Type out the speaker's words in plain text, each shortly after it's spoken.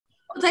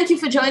Thank you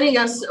for joining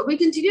us. We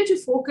continue to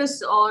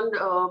focus on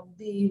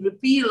the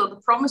repeal or the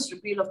promised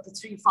repeal of the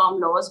three farm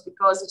laws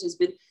because it has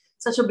been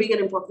such a big and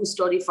important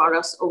story for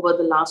us over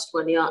the last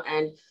 1 year.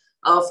 And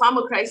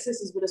farmer crisis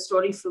has been a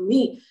story for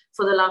me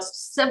for the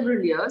last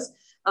several years.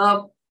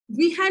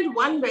 We had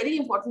one very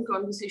important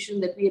conversation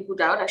that we had put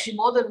out, actually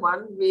more than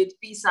one, with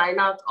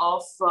P.Sainath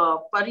of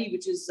Pari,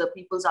 which is the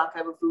People's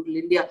Archive of Rural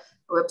India,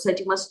 a website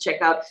you must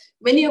check out.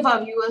 Many of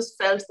our viewers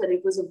felt that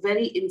it was a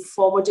very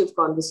informative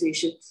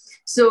conversation.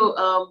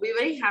 So we're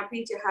very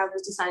happy to have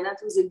Mr. Sainath,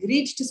 who's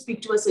agreed to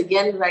speak to us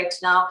again right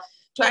now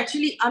to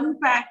actually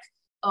unpack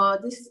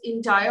this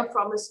entire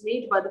promise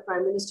made by the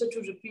Prime Minister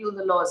to repeal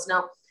the laws.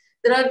 Now,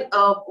 there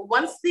are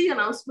once the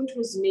announcement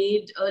was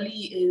made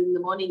early in the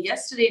morning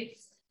yesterday,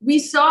 we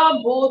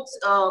saw both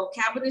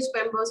cabinet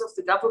members of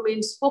the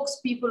government,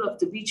 spokespeople of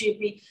the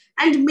BJP,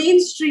 and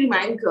mainstream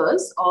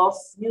anchors of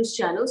news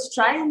channels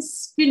try and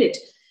spin it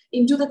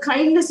into the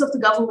kindness of the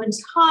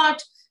government's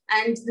heart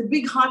and the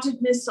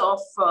big-heartedness of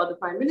the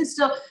Prime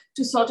Minister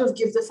to sort of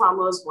give the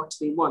farmers what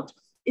they want.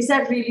 Is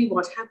that really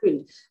what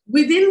happened?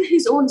 Within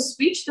his own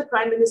speech, the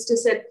Prime Minister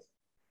said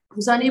he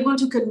was unable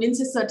to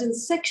convince a certain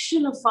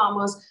section of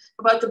farmers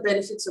about the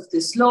benefits of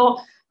this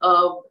law.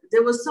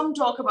 There was some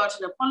talk about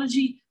an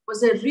apology. Was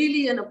there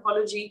really an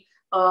apology?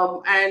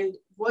 And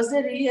was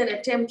there really an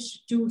attempt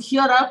to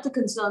hear out the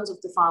concerns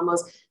of the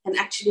farmers and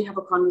actually have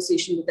a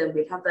conversation with them?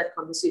 We'll have that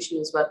conversation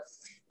as well.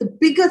 The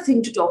bigger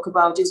thing to talk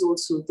about is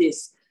also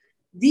this.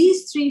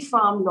 These three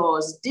farm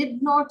laws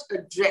did not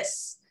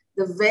address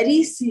the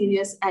very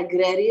serious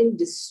agrarian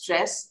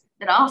distress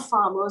that our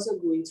farmers are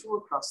going through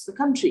across the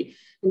country.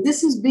 And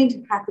this has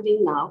been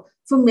happening now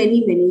for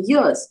many, many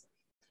years.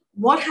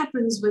 What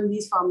happens when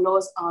these farm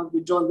laws are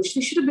withdrawn, which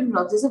they should have been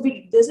withdrawn?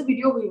 There's a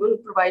video, we will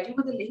provide you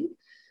with a link,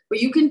 where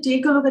you can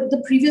take a look at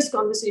the previous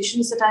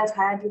conversations that I've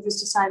had with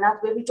Mr.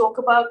 Sainath, where we talk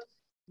about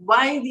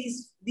why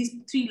these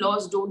three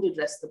laws don't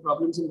address the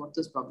problems and what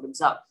those problems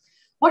are.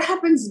 What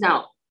happens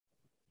now?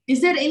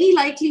 Is there any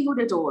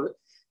likelihood at all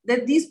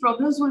that these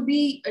problems will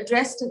be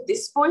addressed at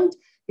this point?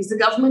 Is the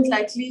government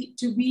likely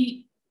to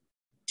be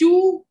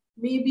too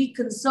maybe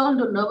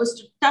concerned or nervous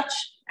to touch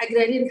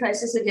agrarian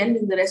crisis again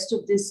in the rest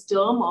of this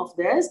term of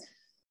theirs?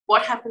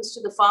 What happens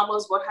to the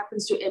farmers? What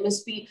happens to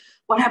MSP?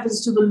 What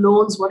happens to the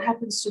loans? What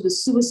happens to the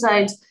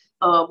suicides?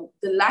 The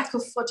lack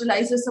of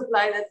fertilizer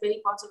supply that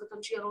many parts of the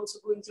country are also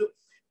going through.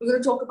 We're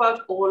going to talk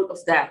about all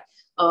of that.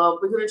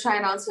 We're going to try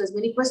and answer as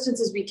many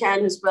questions as we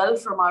can as well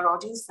from our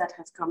audience that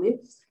have come in.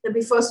 Let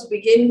me first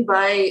begin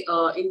by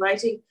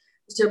inviting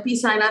Mr.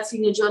 P.Sainath,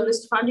 Senior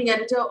Journalist, Founding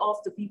Editor of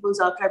the People's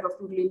Archive of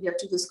Rural India,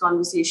 to this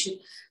conversation.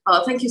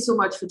 Thank you so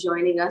much for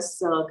joining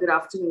us. Good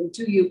afternoon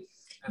to you.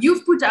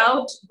 You've put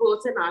out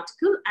both an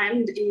article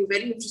and a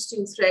very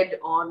interesting thread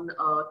on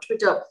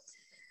Twitter.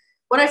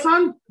 What I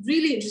found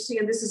really interesting,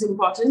 and this is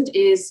important,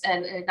 is,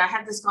 and I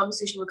had this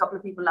conversation with a couple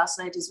of people last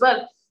night as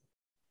well,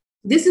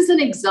 this is an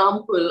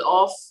example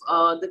of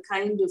the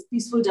kind of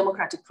peaceful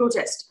democratic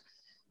protest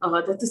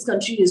that this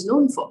country is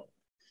known for.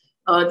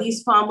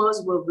 These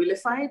farmers were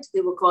vilified,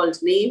 they were called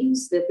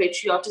names, their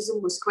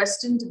patriotism was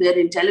questioned, their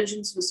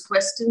intelligence was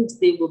questioned,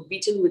 they were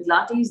beaten with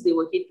lathis, they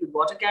were hit with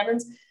water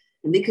cannons,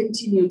 and they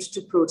continued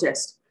to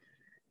protest.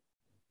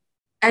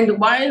 And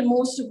while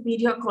most of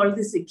media call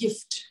this a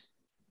gift,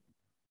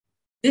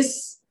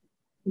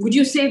 would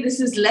you say this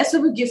is less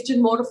of a gift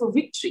and more of a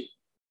victory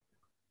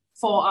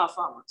for our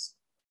farmers?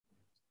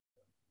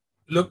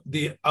 Look,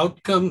 the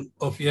outcome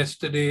of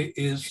yesterday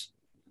is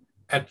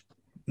at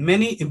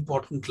many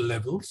important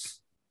levels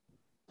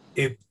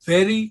a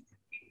very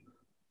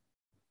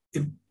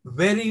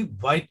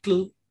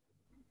vital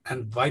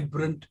and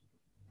vibrant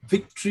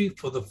victory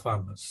for the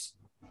farmers.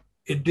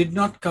 It did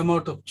not come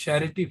out of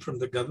charity from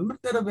the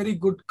government. There are very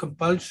good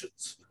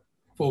compulsions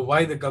for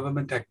why the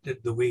government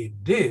acted the way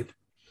it did.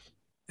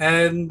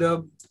 And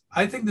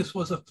I think this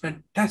was a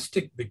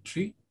fantastic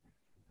victory.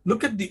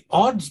 Look at the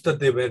odds that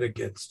they were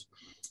against.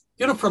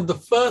 You know, from the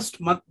first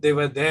month they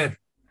were there,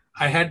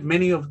 I had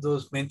many of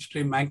those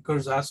mainstream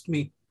anchors ask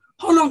me,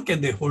 how long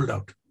can they hold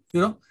out?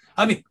 You know,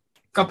 I mean,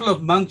 a couple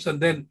of months and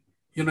then,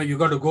 you know, you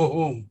got to go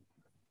home.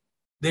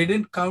 They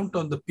didn't count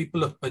on the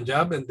people of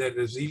Punjab and their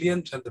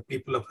resilience and the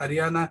people of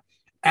Haryana.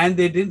 And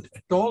they didn't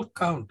at all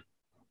count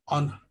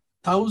on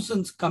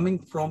thousands coming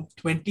from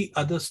 20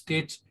 other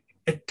states,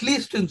 at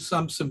least in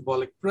some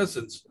symbolic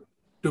presence,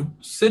 to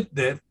sit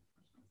there.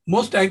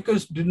 Most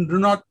anchors do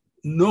not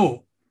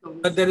know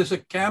that there is a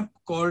camp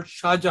called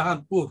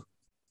Shahjahanpur,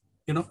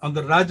 you know, on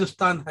the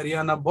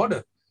Rajasthan-Haryana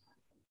border.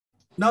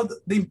 Now,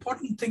 the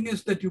important thing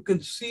is that you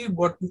can see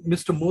what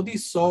Mr. Modi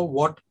saw,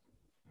 what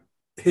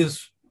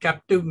his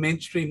captive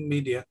mainstream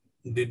media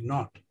did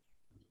not.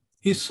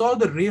 He saw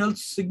the real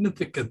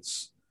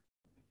significance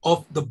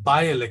of the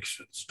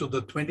by-elections to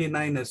the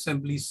 29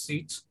 assembly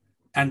seats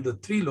and the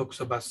 3 Lok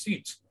Sabha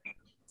seats.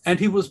 And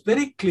he was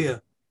very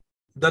clear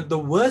that the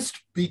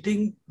worst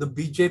beating the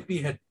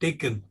BJP had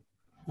taken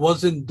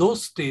was in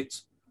those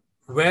states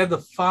where the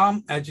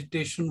farm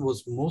agitation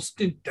was most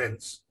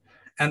intense,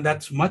 and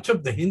that's much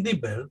of the Hindi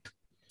belt,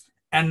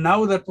 And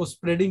now that was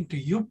spreading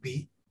to UP.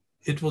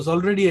 It was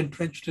already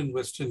entrenched in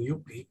Western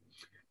UP.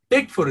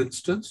 Take, for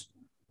instance,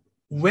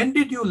 when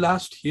did you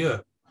last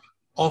hear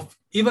of,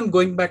 even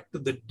going back to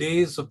the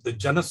days of the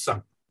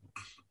Janasangh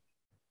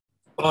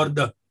or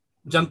the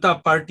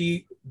Janata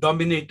Party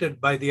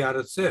dominated by the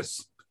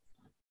RSS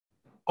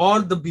or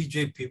the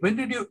BJP? When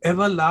did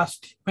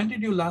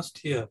you last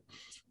hear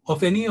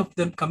of any of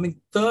them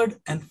coming third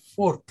and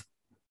fourth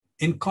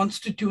in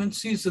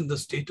constituencies in the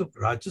state of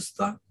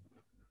Rajasthan,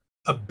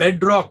 a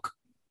bedrock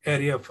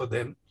area for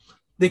them?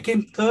 They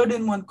came third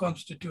in one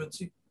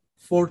constituency,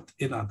 fourth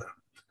in other.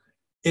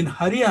 In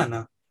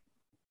Haryana,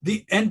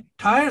 the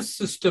entire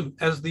system,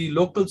 as the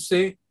locals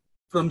say,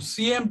 from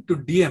CM to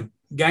DM,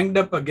 ganged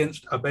up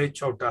against Abhay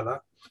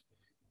Chautala.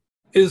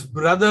 His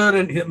brother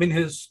and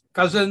his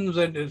cousins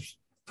and his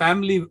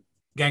family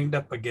ganged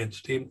up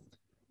against him.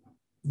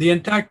 The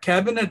entire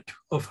cabinet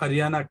of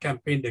Haryana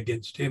campaigned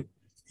against him.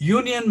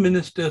 Union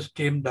ministers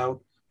came down.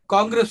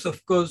 Congress,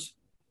 of course,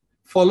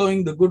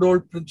 following the good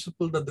old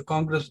principle that the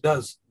Congress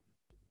does,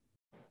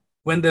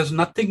 when there's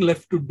nothing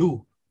left to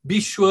do, be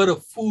sure a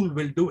fool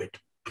will do it.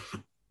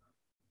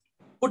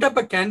 Put up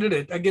a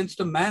candidate against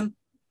a man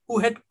who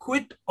had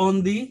quit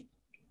on the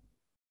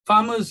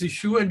farmers'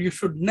 issue, and you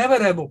should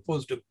never have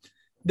opposed him.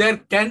 Their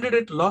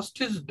candidate lost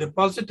his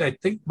deposit, I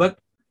think, but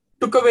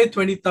took away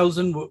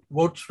 20,000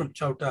 votes from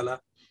Chautala,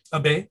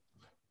 Abhay,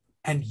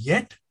 and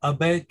yet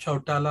Abhay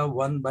Chautala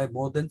won by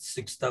more than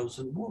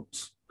 6,000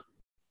 votes.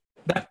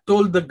 That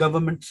told the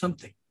government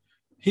something.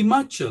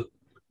 Himachal,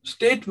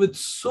 state with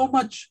so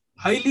much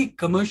highly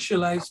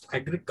commercialized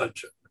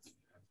agriculture,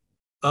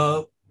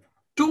 2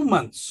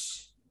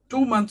 months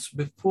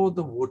before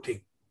the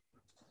voting,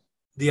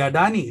 the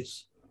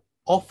Adanis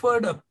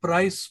offered a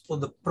price for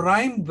the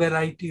prime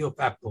variety of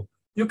apple.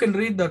 You can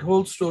read that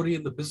whole story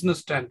in the Business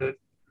Standard,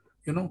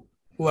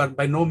 who are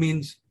by no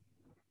means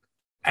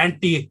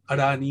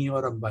anti-Adani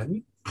or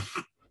Ambani.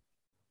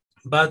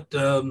 But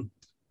 2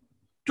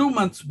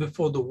 months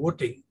before the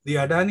voting, the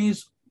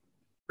Adani's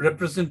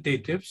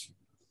representatives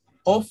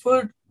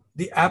offered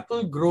the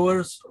apple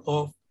growers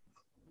of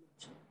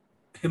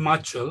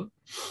Himachal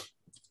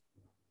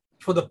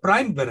for the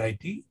prime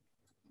variety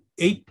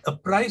a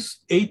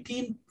price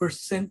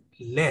 18%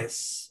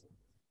 less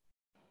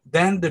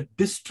than the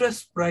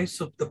distress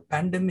price of the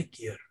pandemic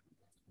year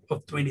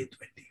of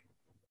 2020.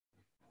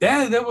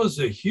 There was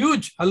a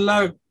huge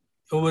halla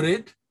over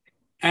it,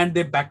 and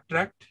they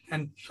backtracked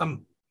and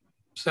some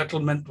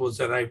settlement was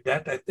arrived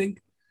at, I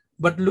think.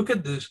 But look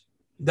at this,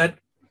 that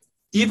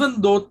even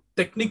though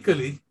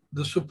technically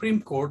the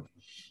Supreme Court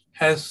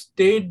has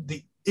stayed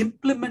the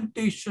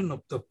implementation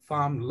of the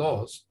farm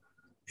laws,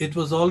 it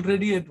was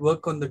already at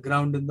work on the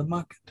ground in the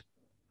market.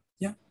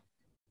 Yeah.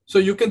 So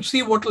you can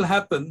see what will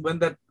happen when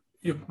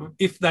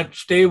if that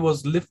stay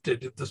was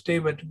lifted, if the stay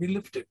were to be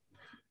lifted.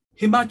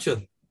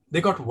 Himachal,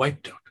 they got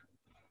wiped out.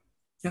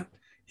 Yeah.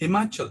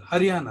 Himachal,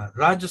 Haryana,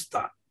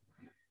 Rajasthan,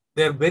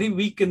 they're very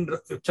weak in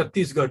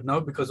Chhattisgarh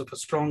now because of a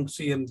strong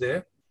CM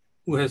there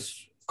who has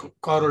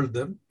corralled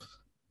them.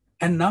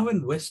 And now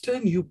in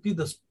Western UP,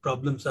 the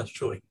problems are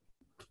showing.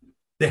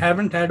 They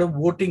haven't had a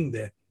voting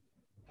there.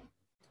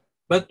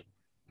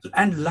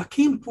 And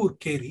Lakhimpur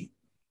Kheri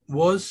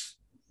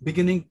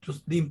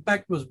the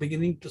impact was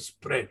beginning to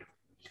spread.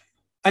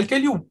 I'll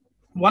tell you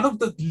one of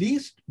the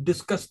least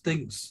discussed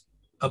things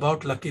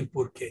about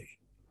Lakhimpur Kheri.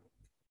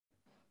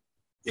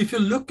 If you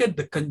look at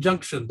the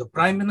conjunction, the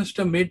Prime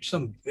Minister made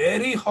some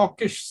very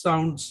hawkish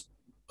sounds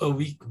a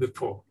week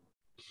before.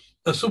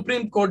 A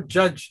Supreme Court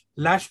judge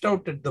lashed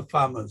out at the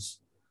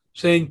farmers,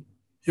 saying,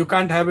 you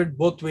can't have it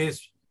both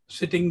ways,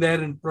 sitting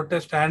there in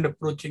protest and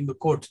approaching the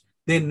courts.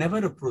 They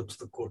never approached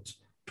the courts.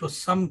 It was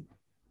some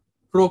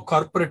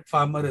pro-corporate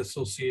farmer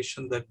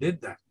association that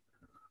did that.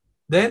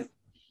 Then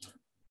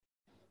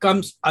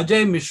comes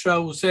Ajay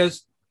Mishra, who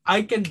says,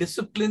 I can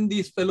discipline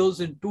these fellows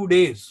in 2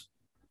 days.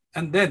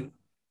 And then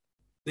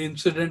the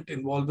incident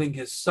involving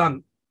his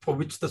son, for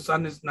which the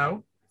son is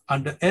now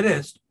under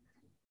arrest.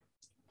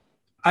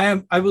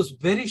 I was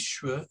very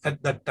sure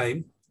at that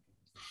time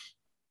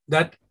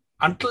that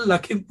until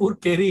Lakhimpur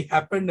Kheri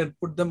happened and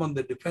put them on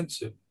the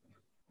defensive,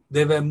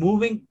 they were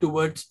moving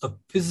towards a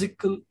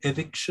physical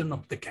eviction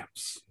of the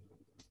camps.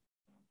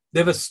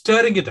 They were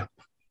stirring it up.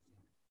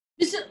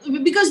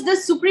 Because the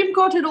Supreme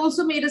Court had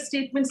also made a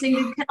statement saying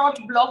you cannot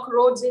block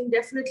roads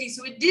indefinitely.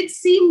 So it did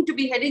seem to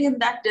be heading in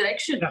that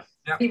direction. Yeah,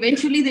 yeah.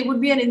 Eventually, there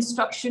would be an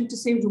instruction to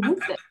say remove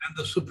them. And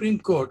the Supreme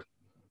Court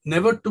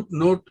never took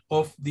note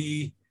of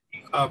the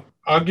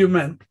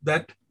argument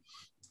that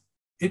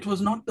it was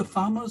not the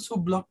farmers who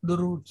blocked the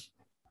roads.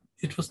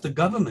 It was the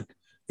government.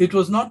 It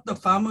was not the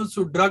farmers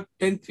who dug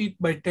 10 feet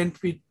by 10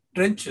 feet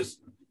trenches.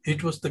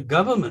 It was the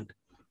government,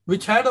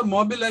 which had a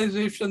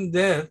mobilization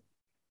there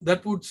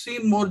that would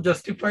seem more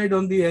justified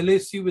on the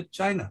LAC with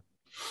China.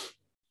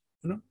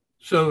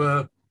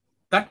 So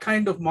that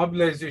kind of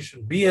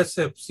mobilization,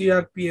 BSF,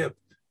 CRPF,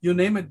 you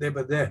name it, they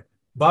were there.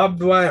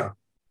 Barbed wire,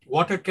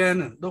 water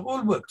cannon, the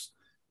whole works.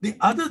 The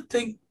other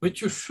thing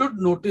which you should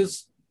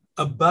notice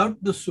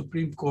about the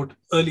Supreme Court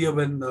earlier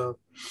when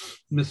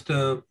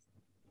Mr.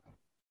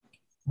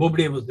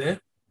 Bobde was there.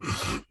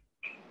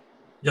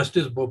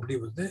 Justice Bobde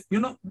was there.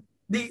 When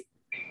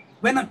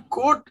a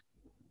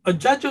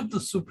judge of the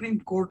Supreme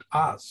Court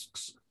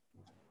asks,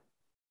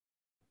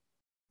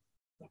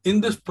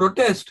 in this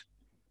protest,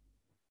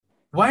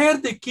 why are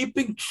they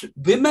keeping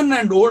women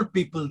and old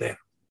people there?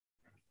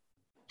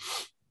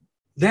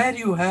 There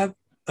you have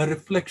a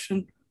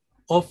reflection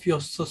of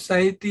your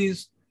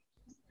society's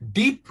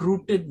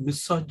deep-rooted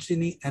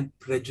misogyny and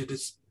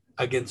prejudice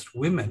against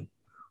women,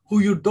 who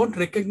you don't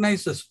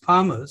recognize as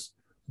farmers,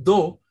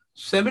 though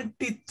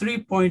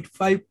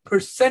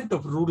 73.5%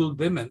 of rural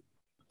women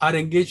are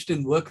engaged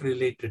in work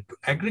related to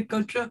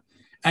agriculture,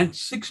 and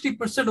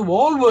 60% of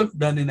all work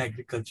done in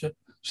agriculture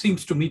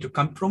seems to me to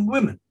come from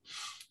women.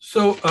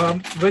 So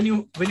when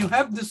you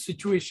have this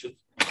situation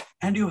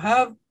and you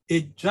have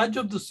a judge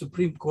of the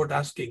Supreme Court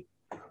asking,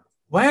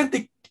 why are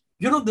they,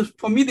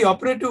 for me, the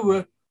operative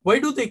word, why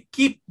do they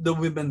keep the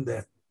women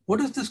there? What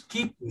does this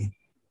keep mean?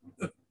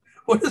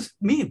 What does it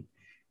mean?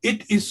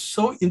 It is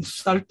so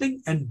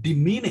insulting and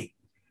demeaning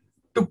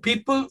to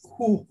people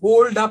who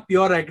hold up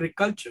your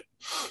agriculture,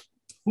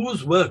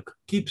 whose work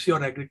keeps your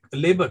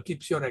labor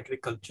keeps your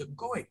agriculture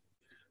going.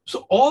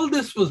 So all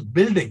this was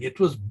building. It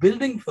was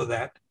building for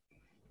that.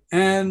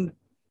 And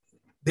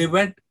they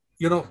went,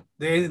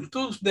 they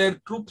enthused their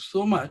troops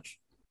so much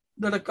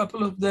that a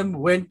couple of them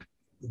went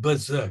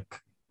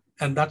berserk.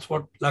 And that's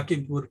what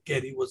Lakhimpur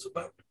Kheri was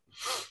about.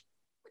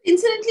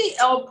 Incidentally,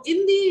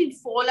 in the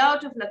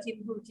fallout of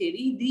Lakhimpur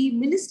Kheri, the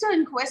minister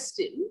in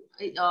question,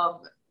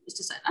 Mr.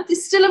 Sainath,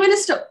 is still a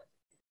minister.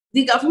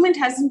 The government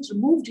hasn't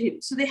removed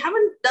him. So they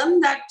haven't done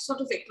that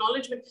sort of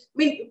acknowledgement. I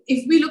mean,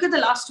 if we look at the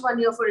last 1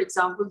 year, for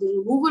example, the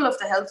removal of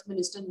the health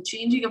minister and the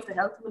changing of the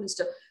health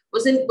minister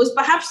was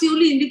perhaps the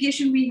only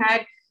indication we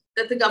had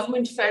that the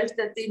government felt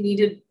that they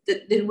needed,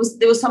 that there was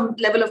some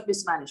level of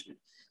mismanagement.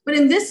 But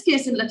in this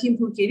case, in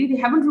Lakhimpur Kheri, they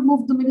haven't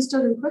removed the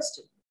minister in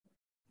question.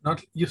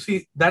 You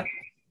see, that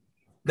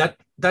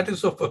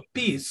is of a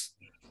piece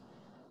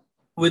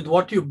with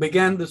what you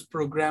began this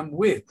program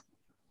with,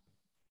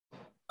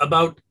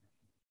 about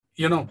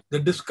the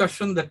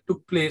discussion that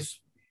took place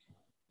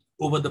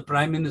over the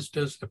Prime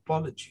Minister's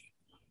apology.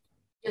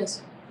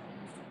 Yes.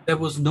 There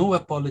was no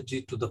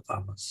apology to the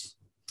farmers.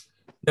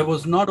 There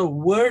was not a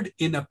word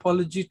in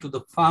apology to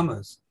the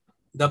farmers.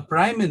 The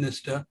Prime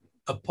Minister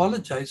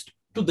apologized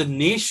to the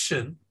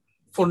nation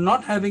for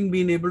not having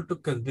been able to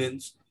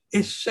convince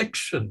a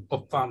section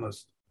of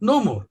farmers.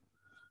 No more.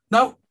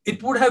 Now,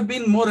 it would have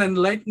been more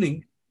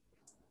enlightening,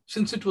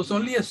 since it was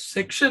only a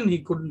section he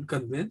couldn't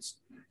convince.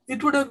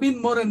 It would have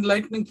been more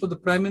enlightening for the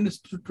Prime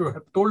Minister to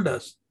have told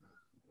us,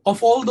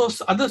 of all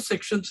those other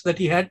sections that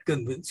he had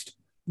convinced,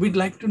 we'd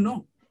like to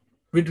know.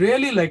 We'd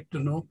really like to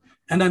know,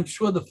 and I'm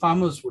sure the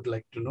farmers would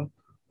like to know,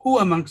 who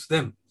amongst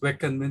them were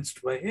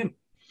convinced by him.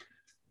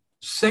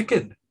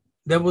 Second,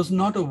 there was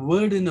not a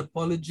word in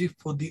apology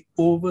for the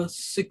over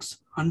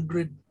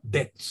 600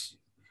 deaths.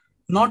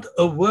 Not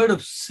a word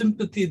of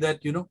sympathy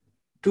that,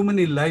 too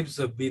many lives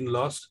have been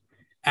lost,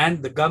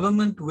 and the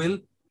government will,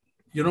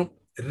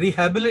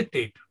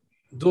 rehabilitate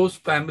those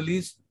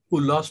families who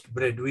lost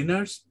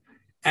breadwinners,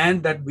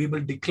 and that we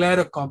will declare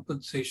a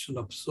compensation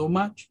of so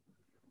much.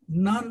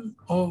 None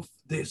of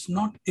this,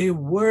 not a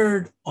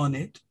word on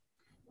it,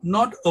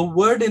 not a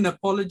word in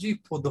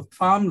apology for the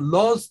farm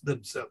laws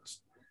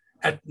themselves.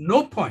 At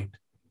no point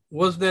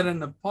was there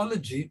an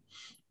apology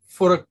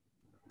for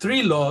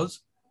 3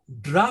 laws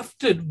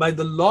drafted by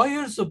the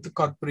lawyers of the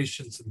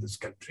corporations in this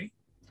country,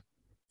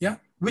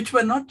 which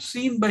were not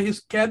seen by his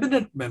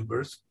cabinet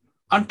members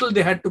until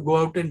they had to go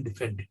out and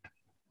defend it.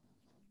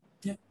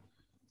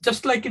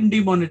 Just like in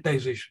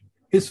demonetization,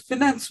 his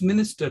finance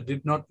minister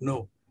did not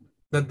know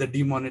that the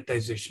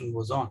demonetization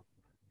was on.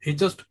 He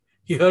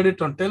heard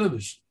it on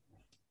television.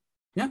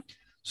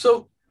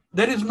 So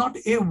there is not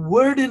a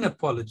word in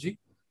apology.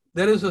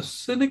 There is a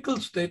cynical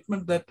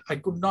statement that I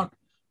could not,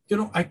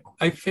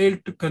 I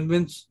failed to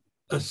convince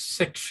a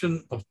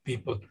section of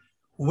people.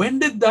 When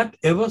did that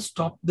ever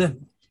stop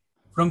them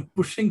from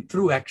pushing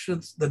through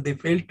actions that they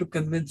failed to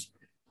convince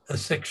a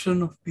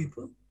section of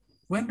people?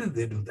 When did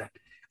they do that?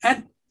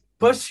 And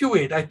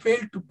persuade, I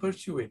failed to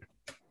persuade.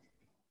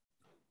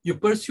 You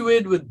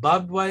persuade with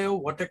barbed wire,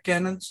 water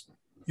cannons.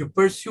 You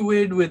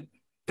persuade with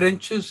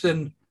trenches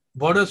and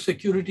border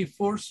security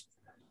force.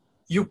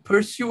 You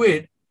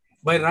persuade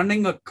by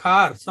running a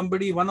car.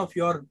 Somebody, one of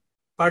your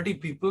party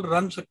people,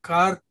 runs a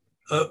car,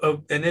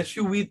 an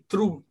SUV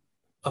through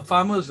a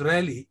farmer's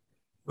rally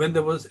when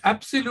there was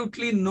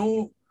absolutely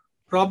no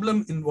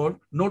problem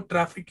involved, no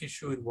traffic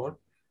issue involved,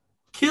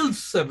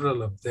 kills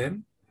several of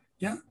them,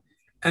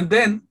 and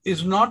then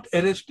is not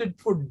arrested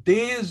for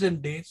days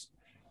and days.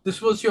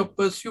 This was your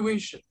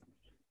persuasion.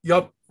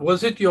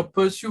 Was it your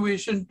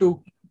persuasion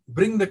to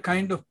bring the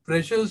kind of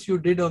pressures you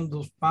did on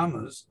those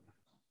farmers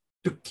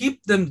to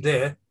keep them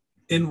there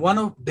in one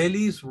of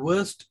Delhi's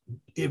worst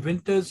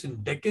winters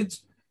in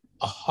decades,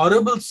 a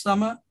horrible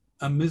summer,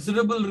 a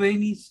miserable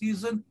rainy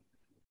season?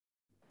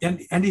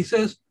 And he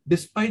says,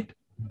 despite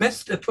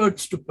best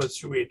efforts to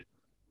persuade,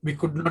 We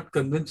could not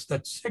convince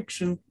that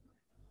section.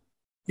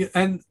 Yeah,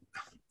 and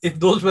if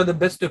those were the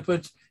best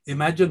efforts,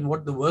 imagine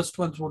what the worst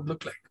ones would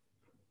look like.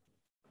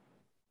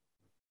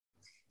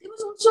 There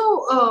was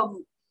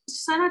also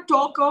Sana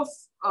talk of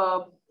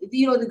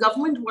the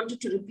government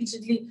wanted to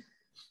repeatedly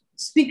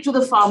speak to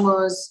the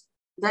farmers.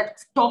 That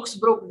talks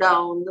broke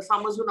down. The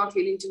farmers were not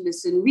willing to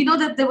listen. We know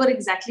that there were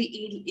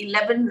exactly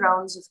 11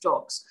 rounds of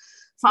talks.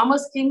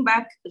 Farmers came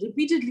back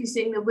repeatedly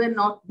saying that we're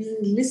not being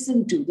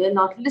listened to. They're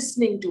not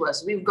listening to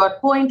us. We've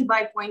got point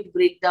by point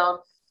breakdown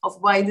of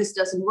why this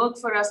doesn't work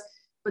for us,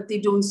 but they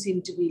don't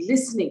seem to be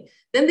listening.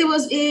 Then there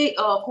was a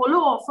hollow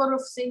offer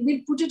of saying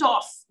we'll put it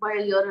off by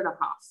a year and a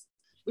half,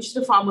 which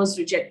the farmers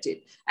rejected.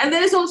 And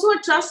there is also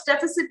a trust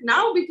deficit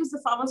now because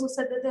the farmers have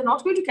said that they're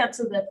not going to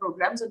cancel their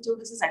programs until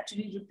this is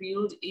actually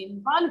repealed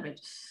in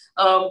Parliament.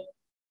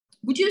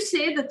 Would you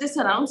say that this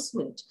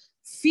announcement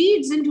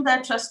feeds into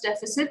that trust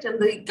deficit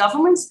and the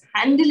government's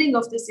handling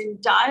of this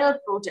entire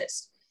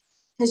protest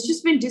has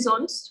just been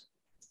dishonest?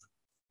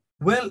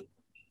 Well,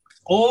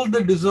 all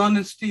the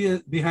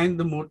dishonesty behind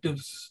the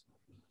motives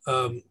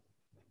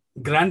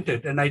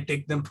granted, and I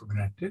take them for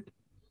granted,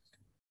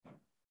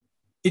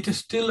 it is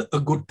still a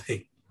good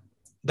thing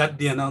that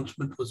the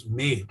announcement was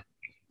made.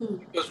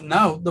 Because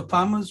now the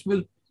farmers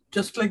will,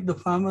 just like the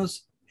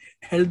farmers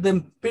held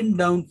them pinned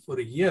down for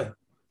a year,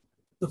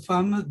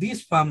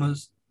 these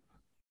farmers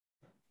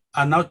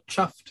are now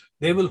chuffed.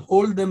 They will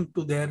hold them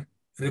to their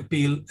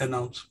repeal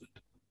announcement.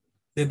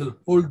 They will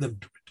hold them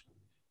to it.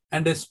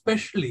 And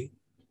especially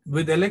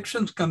with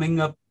elections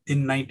coming up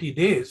in 90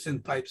 days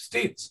in 5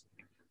 states,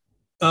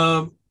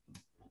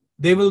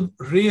 they will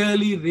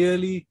really,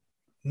 really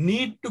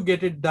need to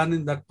get it done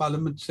in that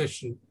parliament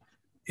session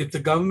if the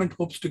government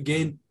hopes to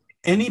gain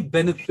any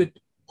benefit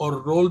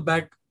or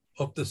rollback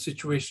of the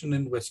situation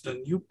in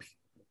Western UP.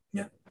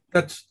 Yeah,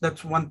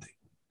 that's one thing.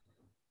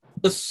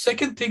 The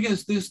second thing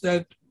is this,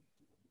 that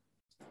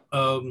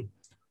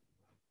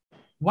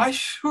why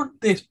should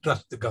they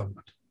trust the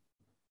government?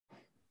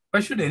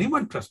 Why should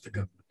anyone trust the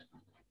government?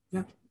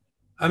 Yeah,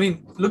 I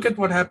mean, look at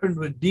what happened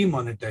with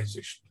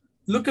demonetization.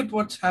 Look at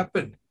what's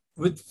happened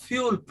with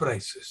fuel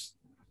prices,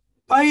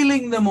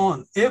 piling them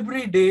on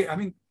every day. I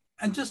mean,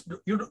 and just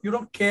you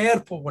don't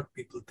care for what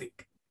people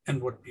think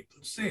and what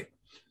people say.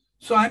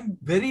 So I'm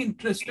very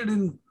interested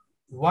in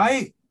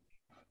why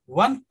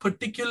one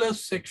particular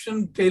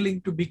section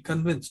failing to be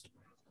convinced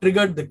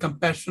triggered the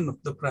compassion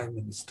of the Prime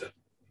Minister.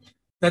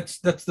 That's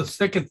the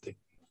second thing.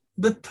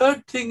 The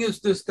third thing is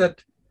this,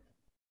 that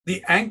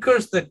the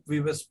anchors that we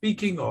were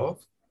speaking of,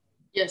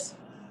 yes,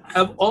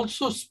 have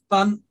also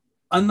spun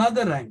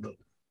another angle.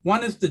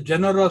 One is the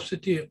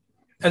generosity.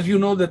 As you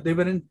know, that they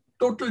were in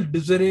total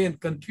disarray and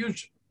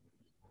confusion.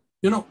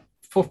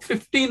 For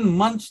 15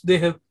 months,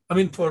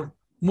 for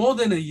more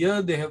than a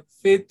year, they have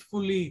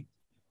faithfully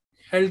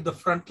held the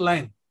front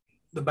line,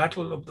 the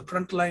battle of the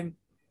front line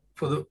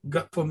for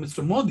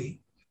Mr.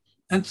 Modi.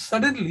 And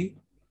suddenly,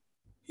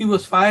 he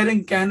was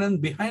firing cannon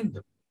behind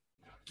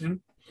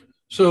them.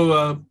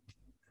 So,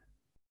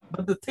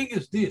 but the thing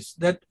is this,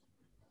 that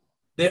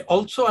they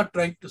also are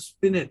trying to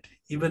spin it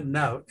even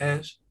now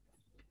as,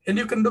 and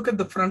you can look at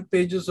the front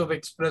pages of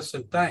Express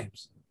and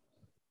Times,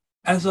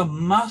 as a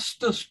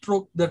master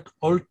stroke that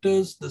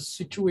alters the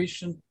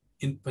situation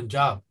in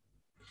Punjab.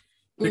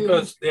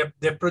 Because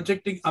they're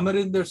projecting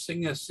Amarinder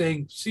Singh as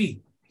saying,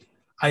 see,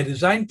 I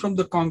resigned from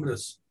the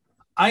Congress.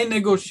 I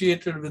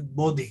negotiated with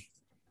Modi.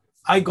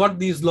 I got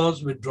these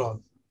laws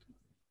withdrawn.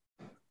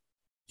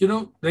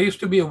 There used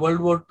to be a World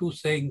War II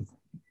saying,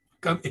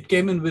 it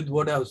came in with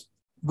Wodehouse,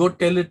 go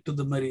tell it to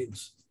the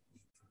Marines.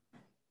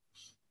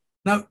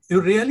 Now,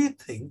 you really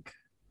think,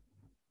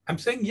 I'm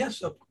saying,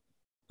 yes,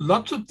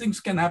 lots of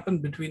things can happen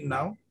between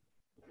now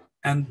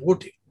and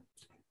voting.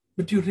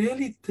 But you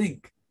really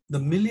think the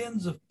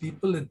millions of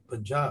people in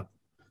Punjab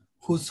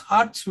whose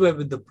hearts were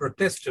with the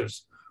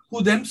protesters,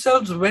 who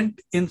themselves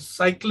went in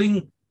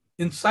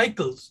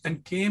cycles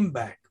and came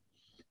back,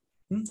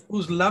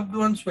 whose loved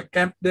ones were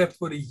camped there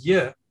for a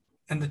year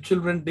and the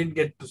children didn't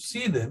get to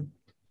see them,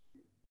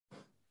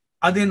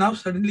 are they now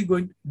suddenly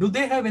do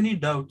they have any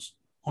doubts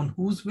on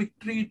whose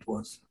victory it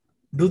was?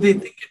 Do they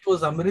think it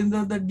was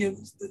Amarinder that gave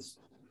us this?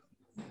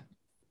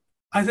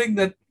 I think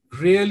that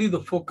really the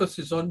focus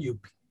is on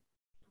UP.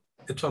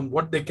 It's on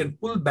what they can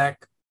pull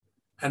back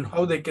and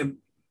how they can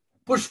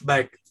push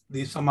back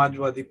the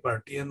Samajwadi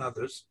Party and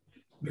others,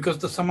 because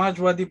the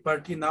Samajwadi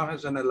Party now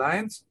has an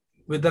alliance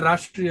with the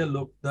Rashtriya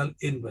Lok Dal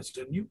in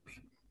Western UP.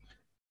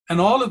 And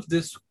all of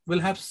this will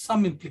have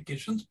some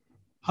implications.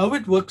 How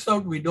it works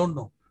out, we don't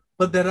know.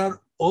 But there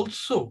are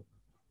also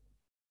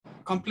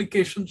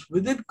complications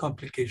within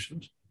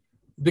complications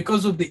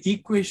because of the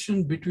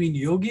equation between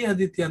Yogi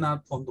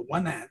Adityanath on the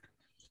one hand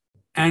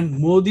and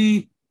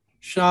Modi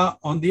Shah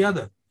on the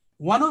other.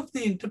 One of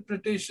the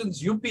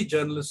interpretations UP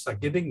journalists are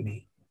giving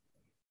me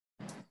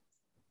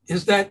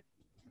is that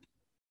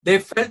they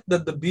felt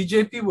that the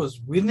BJP was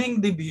winning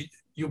the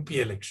UP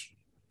election.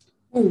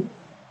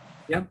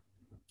 Yeah.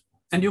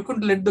 And you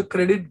couldn't let the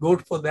credit go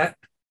for that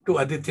to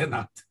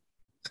Adityanath.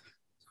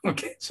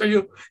 Okay. So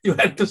you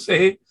had to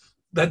say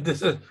that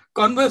this is.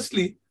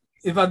 Conversely,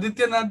 if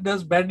Adityanath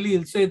does badly,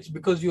 he'll say it's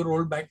because you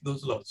rolled back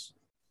those laws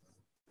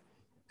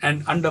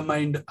and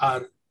undermined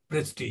our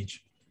prestige.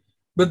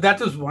 But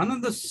that is one.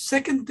 And the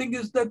second thing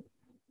is that,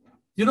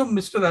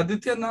 Mr.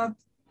 Adityanath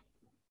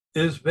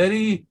is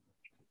very,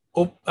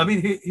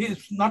 he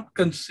is not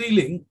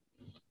concealing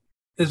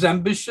his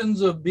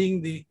ambitions of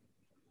being the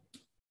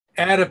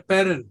heir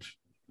apparent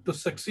to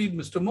succeed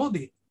Mr.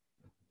 Modi.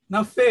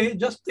 Now, Faye,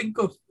 just think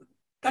of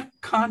that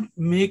can't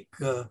make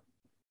Mr.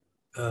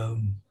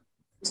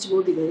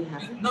 Modi very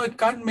happy. No, it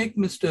can't make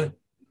Mr.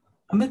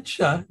 Amit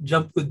Shah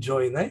jump with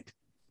joy, right?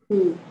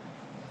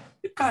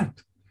 It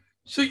can't.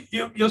 So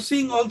you're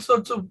seeing all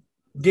sorts of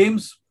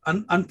games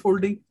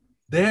unfolding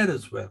there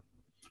as well.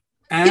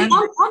 And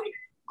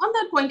on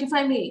that point, if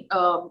I may,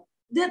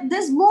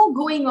 there's more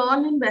going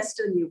on in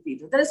Western UP.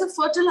 There is a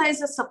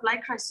fertilizer supply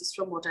crisis,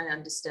 from what I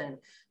understand.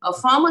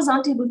 Farmers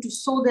aren't able to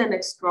sow their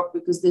next crop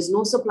because there's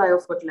no supply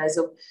of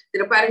fertilizer.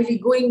 They're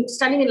apparently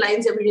standing in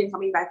lines every day and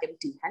coming back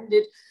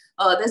empty-handed.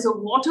 There's a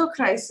water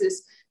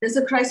crisis. There's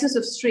a crisis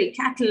of stray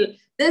cattle.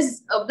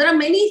 There are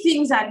many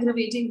things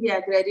aggravating the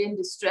agrarian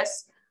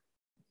distress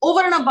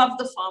over and above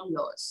the farm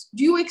laws.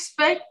 Do you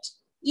expect,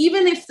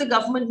 even if the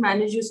government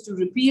manages to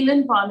repeal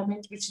in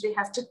Parliament, which they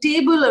have to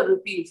table a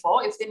repeal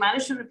for, if they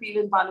manage to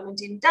repeal in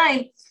Parliament in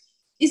time,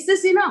 is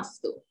this enough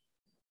though?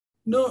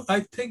 No,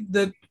 I think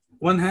that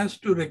one has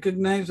to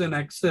recognize and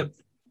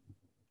accept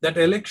that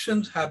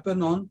elections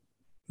happen on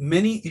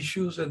many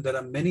issues and there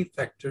are many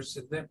factors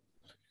in them.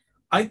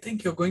 I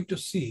think you're going to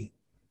see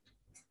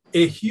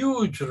a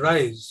huge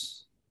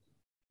rise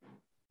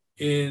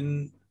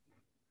in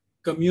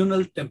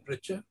communal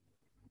temperature.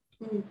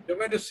 You're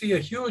going to see a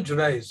huge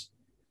rise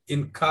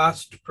in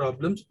caste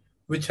problems,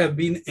 which have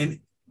been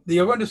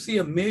you're going to see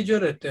a major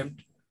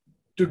attempt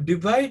to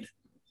divide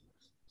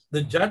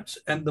the Jats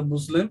and the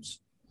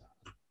Muslims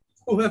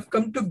who have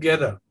come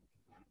together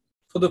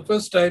for the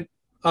first time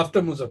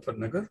after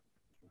Muzaffarnagar.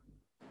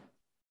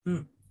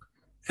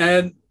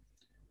 And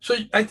so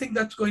I think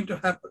that's going to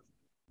happen.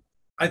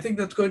 I think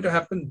that's going to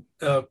happen.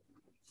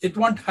 It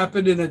won't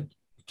happen in a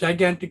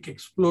gigantic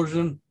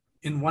explosion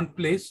in one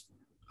place.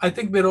 I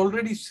think we're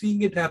already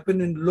seeing it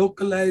happen in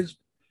localized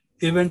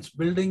events,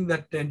 building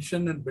that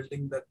tension and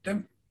building that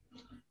tempo.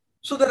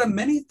 So there are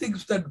many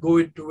things that go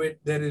into it.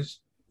 There is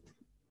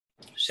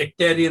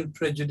sectarian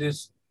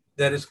prejudice.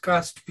 There is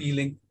caste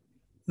feeling.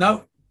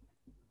 Now,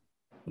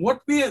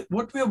 what we are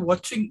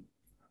watching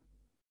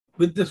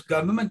with this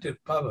government in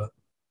power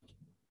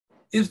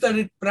is that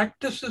it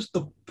practices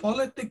the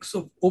politics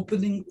of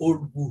opening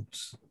old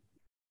wounds.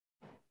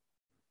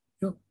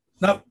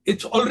 Now,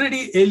 it's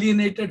already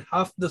alienated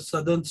half the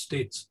southern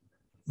states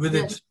with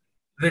its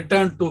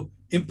return to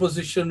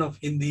imposition of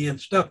Hindi and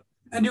stuff.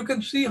 And you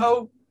can see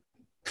how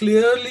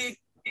clearly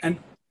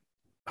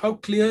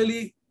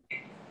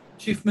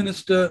Chief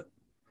Minister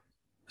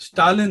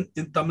Stalin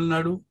in Tamil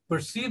Nadu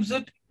perceives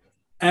it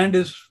and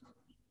is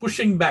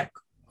pushing back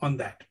on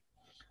that.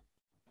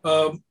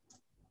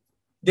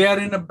 They are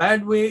in a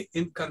bad way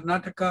in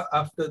Karnataka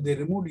after they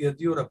removed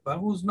Yadiyurappa,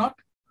 who's not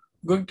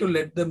going to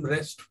let them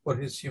rest for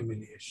his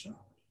humiliation.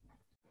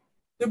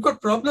 They've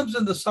got problems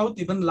in the south.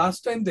 Even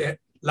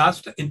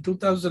in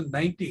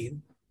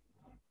 2019,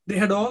 they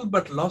had all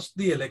but lost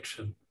the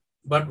election,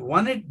 but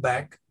won it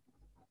back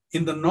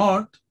in the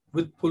north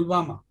with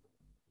Pulwama.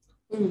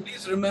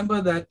 Please remember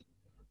that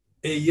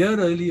a year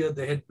earlier,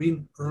 they had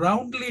been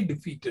roundly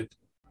defeated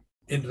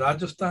in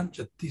Rajasthan,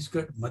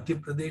 Chhattisgarh, Madhya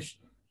Pradesh.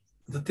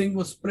 The thing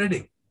was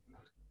spreading.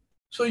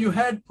 So you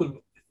had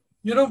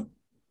Pulwama.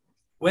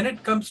 When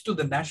it comes to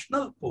the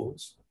national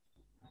polls,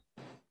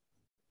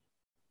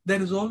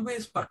 there is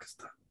always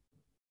Pakistan.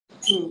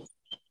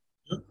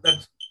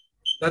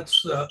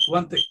 That's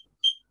one thing.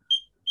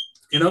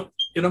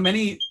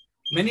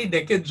 Many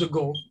decades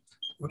ago,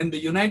 when the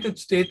United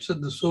States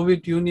and the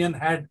Soviet Union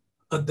had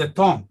a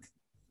détente,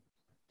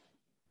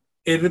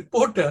 a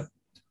reporter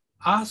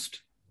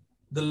asked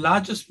the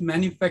largest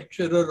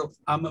manufacturer of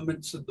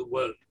armaments in the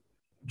world,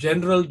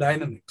 General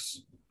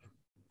Dynamics.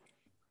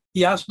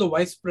 He asked the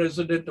vice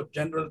president of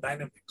General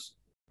Dynamics,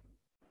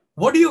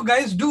 what do you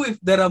guys do if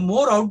there are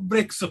more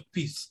outbreaks of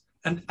peace?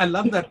 And I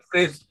love that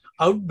phrase,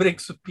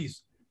 outbreaks of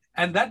peace.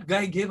 And that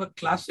guy gave a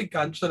classic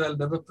answer I'll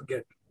never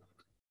forget.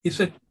 He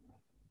said,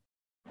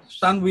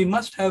 son, we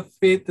must have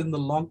faith in the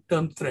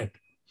long-term threat.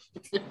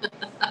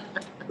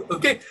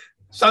 Okay,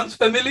 sounds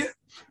familiar?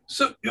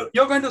 So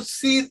you're going to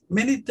see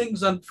many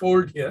things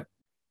unfold here,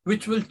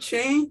 which will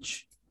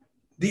change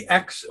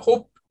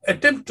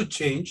attempt to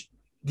change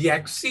the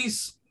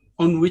axis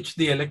on which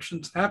the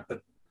elections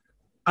happen.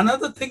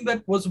 Another thing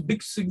that was a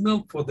big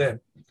signal for them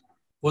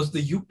was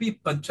the UP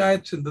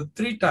panchayats in the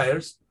 3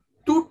 tiers.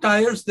 2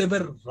 tiers, they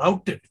were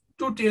routed.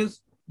 2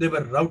 tiers, they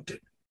were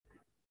routed.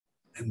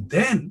 And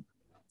then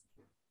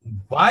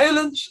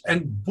violence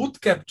and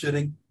booth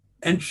capturing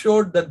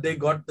ensured that they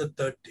got the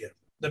 3rd tier,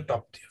 the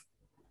top tier.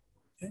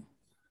 Okay?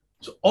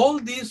 So all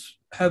these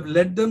have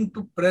led them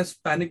to press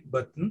panic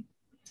button.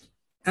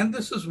 And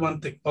this is one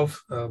thing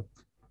of,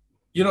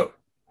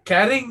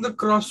 carrying the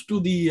cross to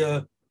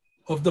the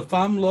of the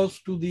farm laws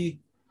to the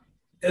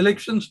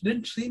elections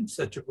didn't seem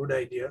such a good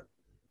idea,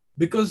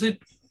 because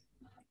it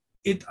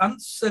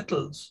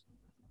unsettles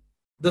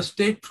the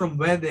state from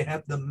where they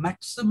have the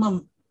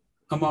maximum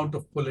amount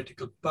of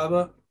political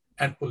power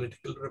and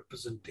political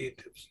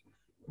representatives.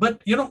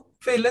 But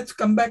Faye, let's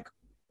come back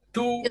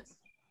to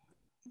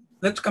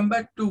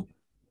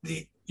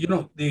the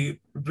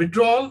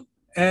withdrawal.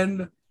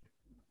 And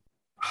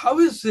how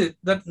is it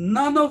that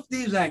none of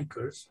these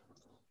anchors,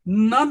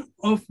 when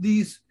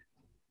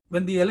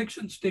the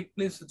elections take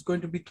place, it's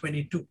going to be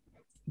 22,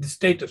 the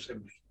state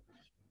assembly.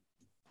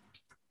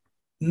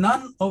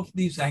 None of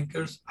these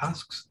anchors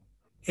asks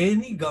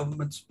any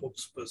government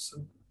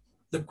spokesperson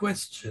the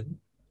question,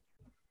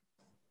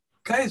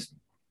 guys,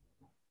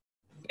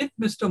 did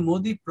Mr.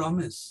 Modi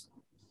promise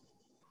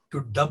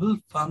to double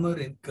farmer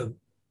income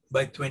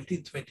by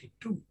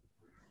 2022?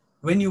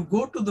 When you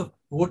go to the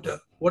voter,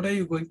 what are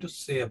you going to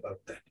say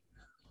about that?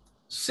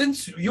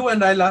 Since you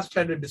and I last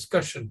had a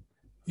discussion,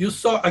 you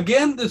saw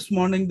again this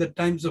morning the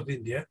Times of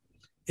India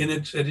in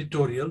its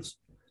editorials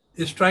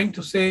is trying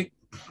to say,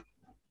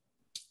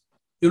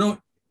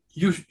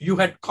 you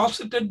had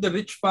cosseted the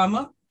rich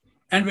farmer,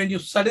 and when you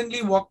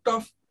suddenly walked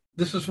off,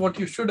 this is what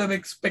you should have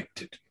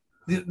expected.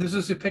 This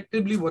is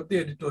effectively what the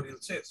editorial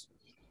says.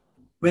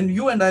 When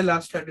you and I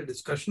last had a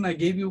discussion, I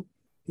gave you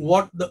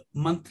what the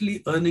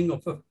monthly earning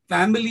of a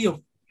family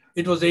of,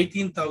 it was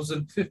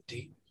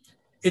 18,050.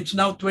 It's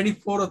now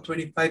 24 or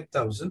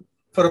 25,000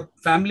 for a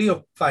family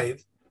of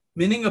 5,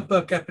 meaning a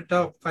per capita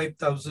of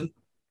 5,000.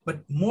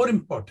 But more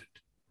important,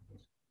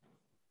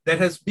 there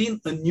has been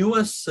a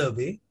newer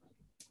survey.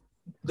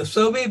 The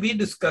survey we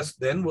discussed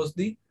then was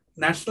the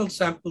National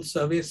Sample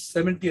Survey's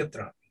 70th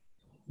round.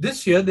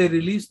 This year, they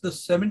released the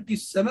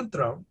 77th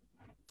round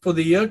for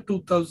the year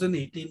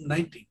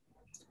 2018-19.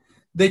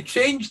 They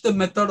changed the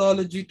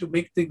methodology to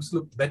make things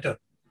look better,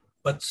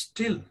 but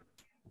still,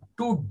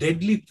 2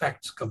 deadly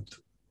facts come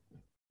through.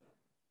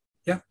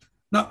 Yeah.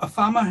 Now, a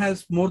farmer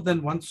has more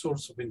than one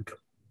source of income.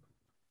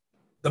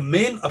 The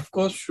main, of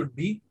course, should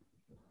be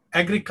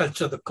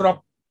agriculture, the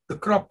crop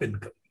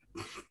income.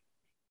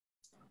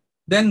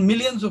 Then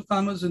millions of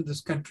farmers in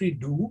this country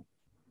do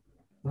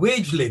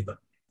wage labor.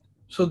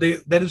 So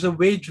there is a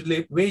wage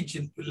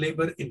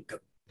labor income.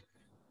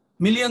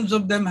 Millions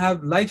of them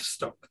have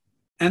livestock,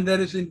 and there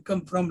is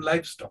income from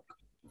livestock.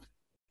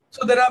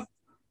 So there are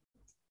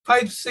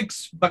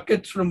 5-6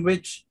 buckets from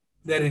which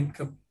their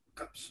income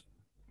comes.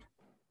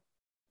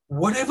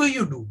 Whatever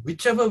you do,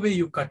 whichever way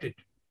you cut it,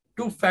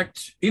 2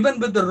 facts, even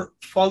with the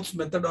false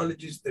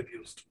methodologies they've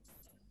used.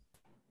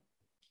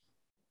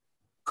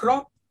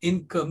 Crop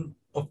income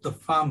of the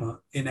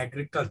farmer in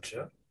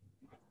agriculture,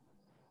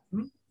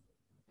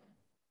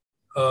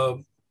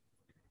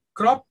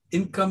 crop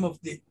income of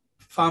the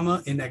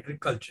farmer in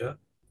agriculture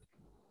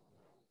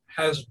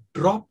has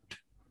dropped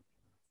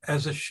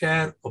as a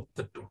share of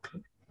the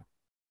total.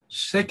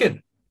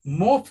 Second,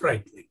 more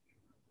frightening,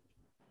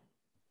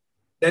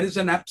 there is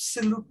an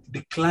absolute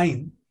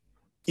decline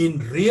in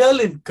real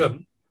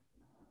income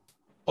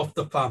of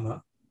the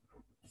farmer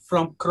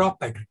from crop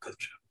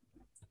agriculture.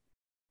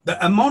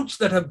 The amounts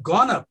that have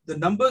gone up, the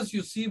numbers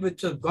you see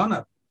which have gone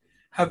up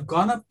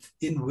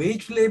in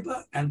wage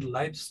labor and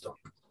livestock.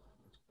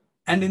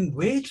 And in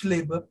wage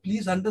labor,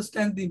 please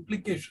understand the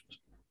implications.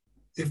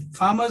 If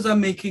farmers are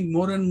making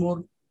more and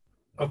more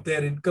of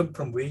their income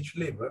from wage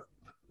labor,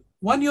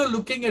 one, you're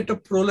looking at a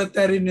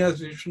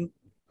proletarianization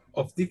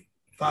of the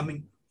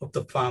farming of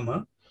the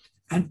farmer,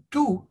 and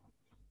 2,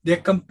 they're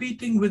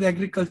competing with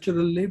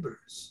agricultural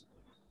laborers.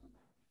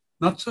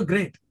 Not so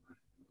great.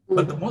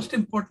 But the most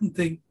important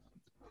thing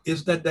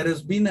is that there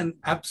has been an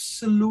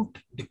absolute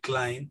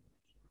decline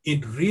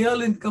in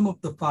real income of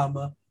the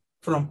farmer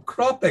from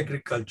crop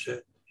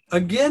agriculture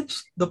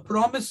against the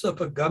promise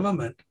of a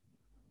government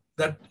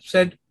that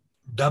said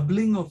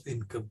doubling of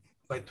income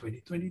by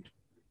 2022.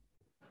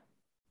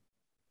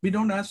 We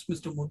don't ask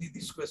Mr. Modi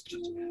these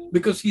questions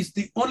because he's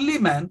the only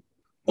man,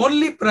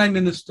 only prime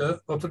minister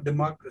of a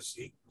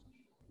democracy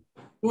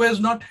who has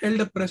not held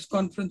a press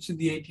conference in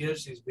the 8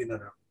 years he's been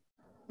around.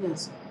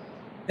 Yes.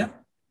 Yeah.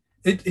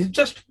 It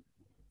just,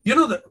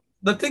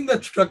 the thing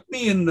that struck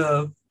me in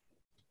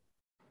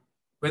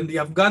when the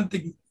Afghan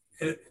thing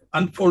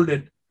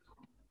unfolded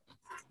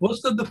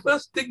was that the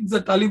first thing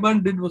the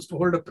Taliban did was to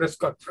hold a press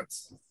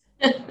conference.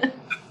 And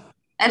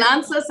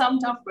answer some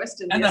tough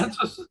questions. And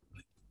answer,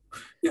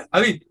 yeah,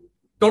 I mean,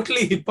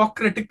 totally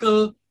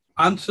hypocritical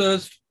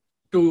answers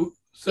to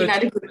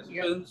certain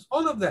questions,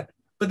 all of that.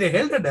 But they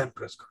held a damn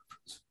press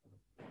conference.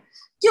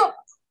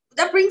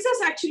 That brings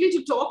us actually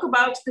to talk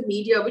about the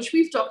media, which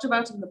we've talked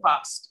about in the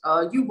past.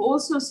 You've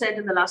also said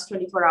in the last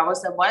 24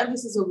 hours that while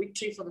this is a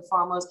victory for the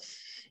farmers,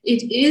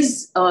 it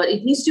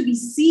needs to be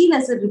seen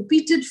as a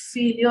repeated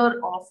failure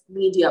of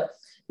media.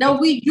 Now,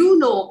 we do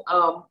know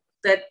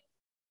that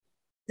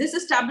this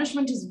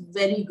establishment is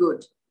very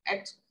good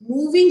at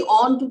moving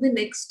on to the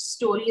next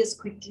story as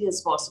quickly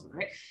as possible,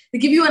 right? They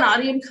give you an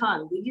Aryan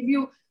Khan. They give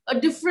you a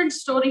different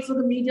story for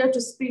the media to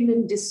spin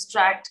and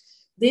distract.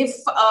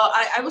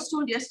 I was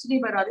told yesterday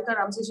by Radhika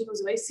Ramseji,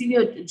 who's a very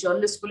senior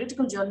journalist,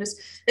 political journalist,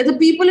 that the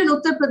people in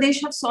Uttar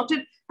Pradesh have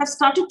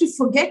started to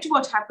forget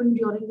what happened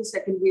during the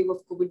second wave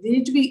of COVID. They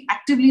need to be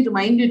actively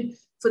reminded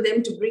for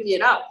them to bring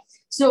it up.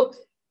 So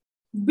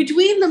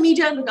between the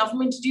media and the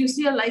government, do you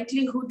see a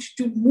likelihood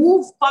to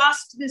move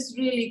past this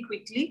really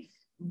quickly,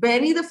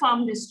 bury the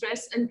farm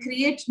distress and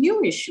create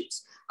new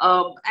issues?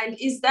 And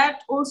is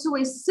that also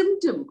a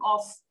symptom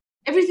of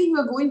everything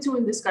we're going through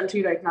in this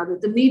country right now,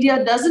 that the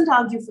media doesn't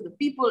argue for the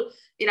people,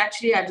 it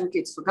actually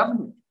advocates for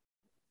government?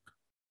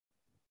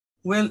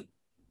 Well,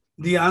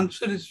 the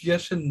answer is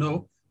yes and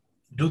no.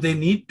 Do they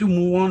need to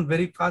move on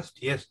very fast?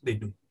 Yes, they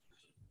do.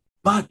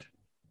 But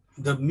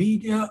the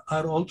media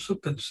are also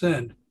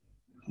concerned,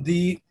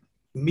 the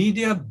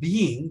media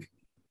being,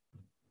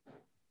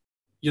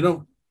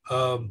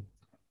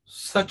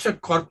 such a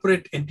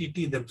corporate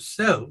entity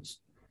themselves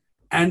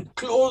and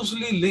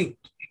closely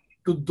linked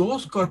to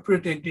those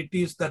corporate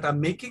entities that are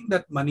making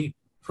that money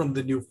from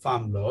the new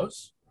farm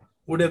laws,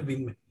 would have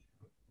been,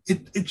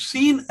 it's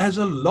seen as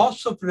a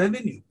loss of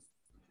revenue.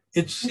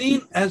 It's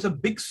seen as a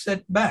big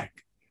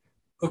setback.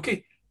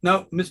 Okay,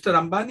 now Mr.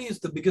 Ambani is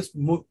the biggest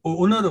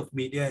owner of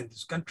media in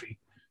this country.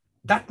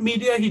 That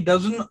media he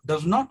does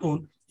not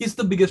own, he's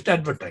the biggest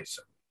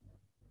advertiser.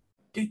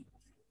 Okay,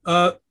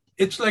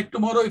 it's like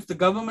tomorrow if the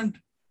government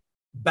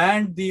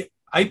banned the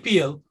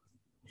IPL,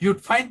 you'd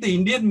find the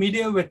Indian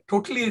media would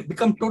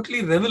become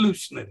totally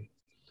revolutionary,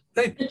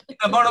 right? The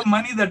amount of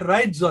money that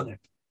rides on it.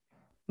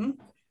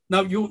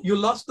 Now you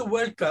lost the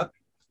World Cup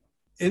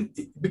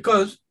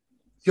because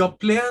your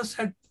players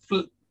had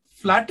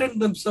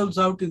flattened themselves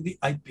out in the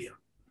IPL.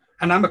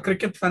 And I'm a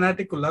cricket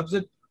fanatic who loves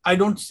it. I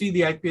don't see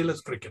the IPL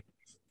as cricket.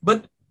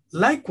 But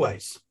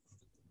likewise,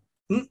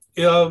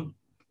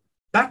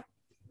 that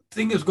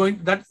thing is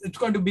it's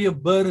going to be a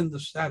burr in the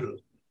saddle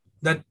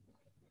that,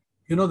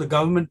 the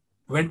government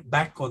went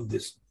back on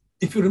this.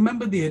 If you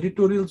remember the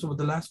editorials over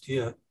the last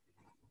year,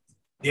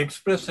 the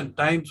Express and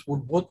Times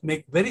would both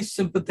make very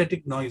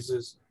sympathetic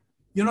noises.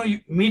 You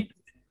meeti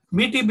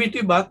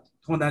baat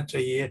hona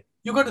chahiye.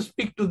 You got to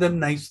speak to them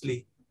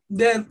nicely.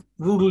 They're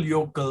rural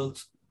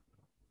yokels.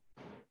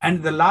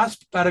 And the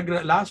last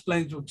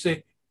lines would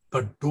say,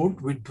 but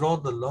don't withdraw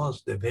the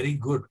laws. They're very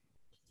good.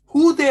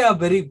 Who they are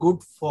very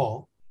good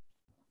for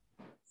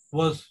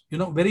was,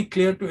 very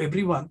clear to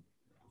everyone,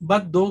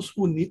 but those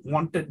who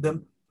wanted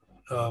them.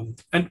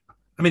 And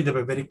I mean, they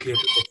were very clear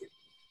to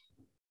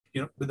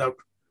everyone,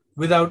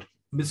 without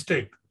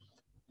mistake.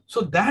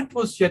 So that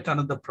was yet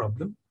another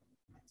problem.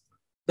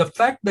 The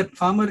fact that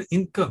farmer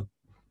income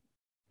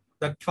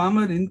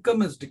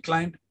has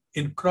declined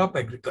in crop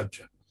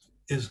agriculture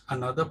is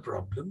another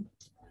problem.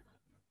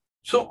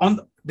 So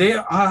they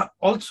are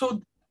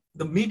also,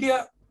 the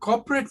media,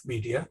 corporate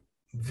media,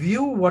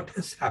 view what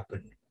has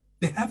happened.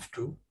 They have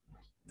to,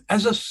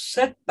 as a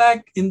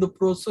setback in the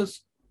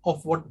process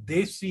of what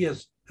they see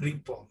as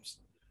reforms.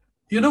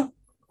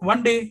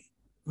 One day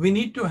we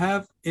need to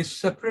have a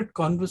separate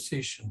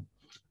conversation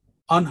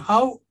on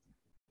how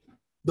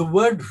the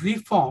word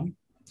reform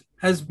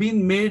has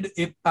been made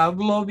a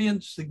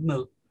Pavlovian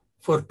signal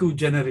for 2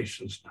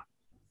 generations now.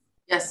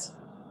 Yes.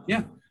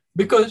 Yeah,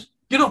 because,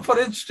 for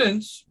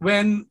instance,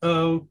 when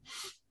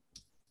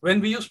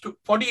we used to,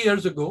 40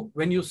 years ago,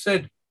 when you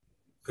said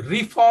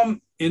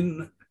reform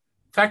in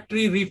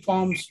factory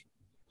reforms,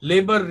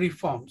 labor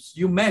reforms,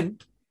 you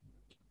meant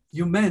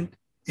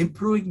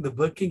improving the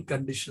working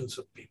conditions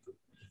of people.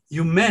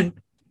 You meant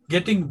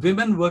getting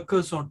women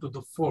workers onto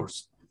the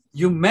force.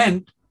 You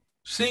meant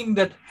seeing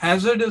that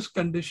hazardous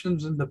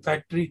conditions in the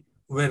factory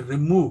were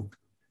removed.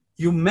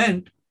 You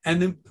meant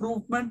an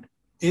improvement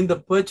in the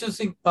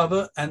purchasing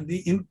power and the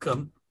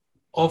income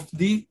of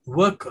the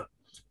worker.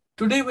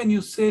 Today, when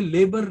you say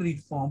labor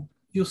reform,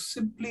 you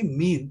simply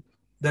mean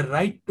the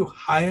right to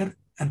hire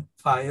and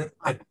fire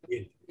at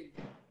will.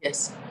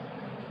 Yes.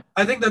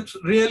 I think that's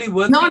really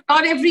worth it. Not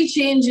every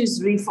change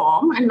is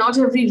reform, and not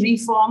every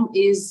reform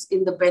is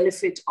in the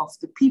benefit of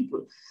the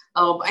people.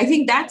 I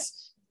think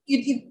that's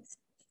it.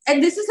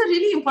 And this is a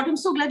really important, I'm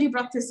so glad you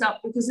brought this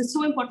up, because it's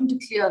so important to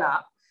clear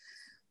up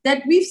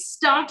that we've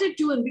started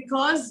to, and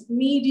because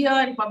media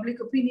and public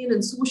opinion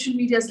and social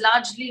media is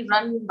largely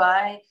run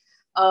by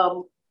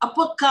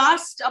upper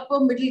caste, upper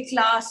middle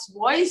class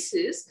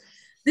voices,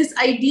 this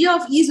idea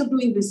of ease of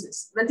doing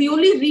business, that the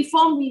only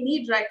reform we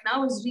need right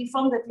now is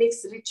reform that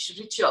makes rich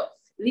richer,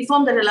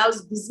 reform that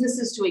allows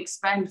businesses to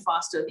expand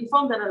faster,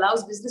 reform that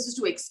allows businesses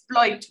to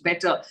exploit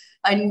better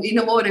and in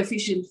a more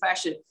efficient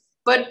fashion.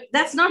 But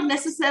that's not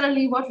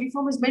necessarily what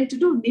reform is meant to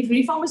do.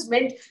 Reform is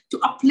meant to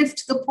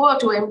uplift the poor,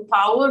 to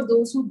empower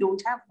those who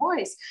don't have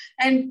voice.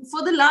 And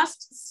for the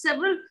last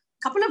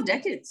couple of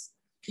decades,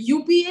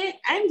 UPA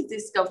and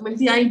this government,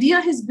 the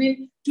idea has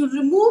been to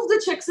remove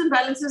the checks and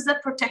balances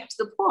that protect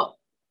the poor.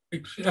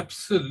 It's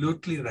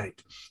absolutely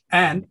right.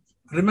 And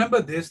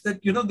remember this, that,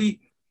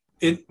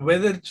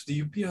 whether it's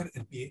the UP or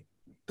NPA,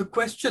 the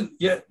question,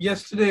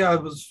 yesterday I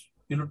was,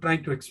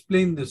 trying to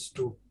explain this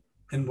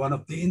in one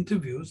of the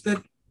interviews,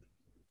 that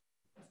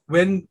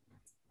when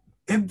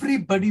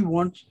everybody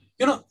wants,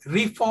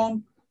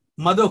 Reform,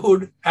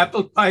 motherhood,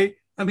 apple pie.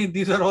 I mean,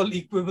 these are all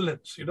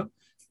equivalents,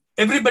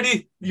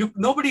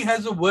 nobody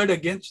has a word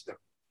against them.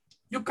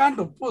 You can't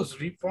oppose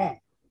reform.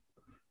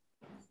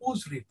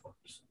 Whose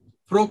reforms?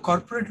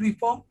 Pro-corporate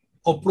reform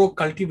or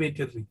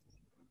pro-cultivated reform?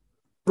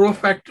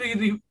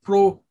 Pro-factory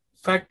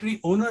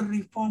owner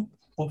reform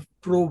or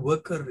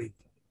pro-worker reform?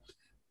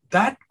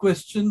 That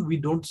question we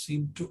don't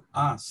seem to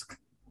ask.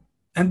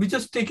 And we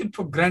just take it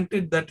for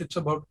granted that it's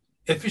about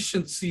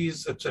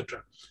efficiencies,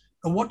 etc.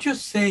 And what you're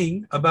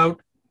saying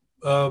about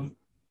the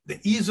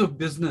ease of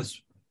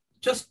business,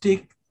 just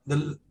take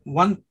the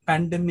one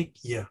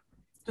pandemic year.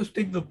 Just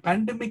take the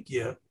pandemic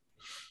year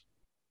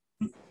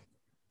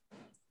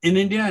in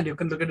India, and you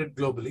can look at it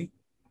globally.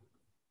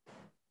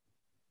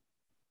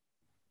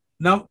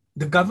 Now,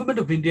 the government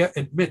of India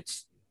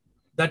admits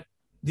that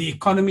the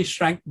economy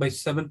shrank by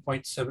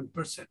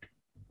 7.7%.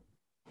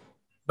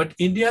 But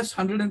India's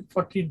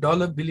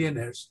 $140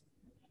 billionaires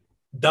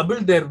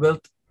doubled their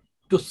wealth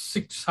to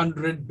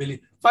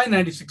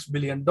 $596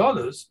 billion,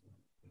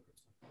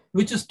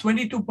 which is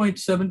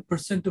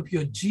 22.7% of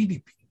your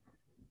GDP.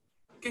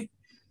 Okay.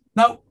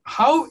 Now,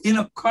 how in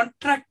a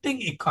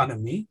contracting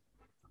economy,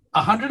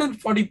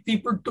 140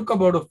 people took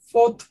about a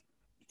fourth,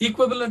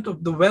 equivalent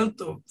of the wealth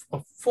of a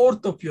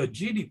fourth of your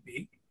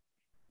GDP?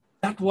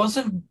 That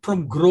wasn't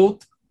from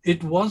growth.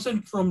 It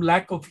wasn't from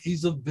lack of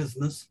ease of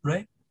business,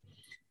 right?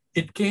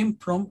 It came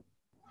from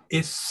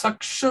a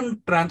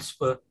suction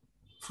transfer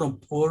from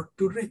poor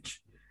to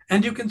rich.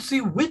 And you can see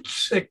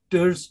which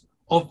sectors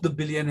of the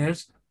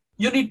billionaires.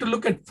 You need to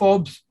look at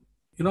Forbes,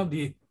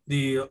 the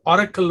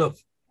oracle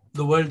of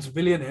the world's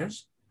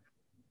billionaires.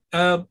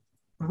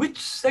 Which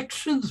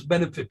sections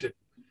benefited?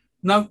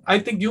 Now, I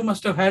think you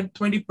must have had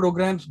 20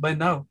 programs by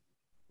now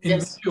in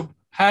which you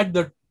had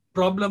the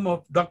problem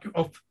of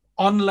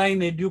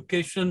online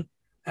education,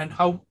 and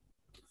how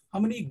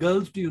many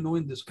girls do you know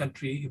in this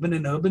country, even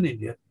in urban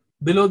India,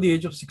 below the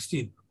age of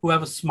 16, who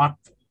have a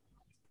smartphone?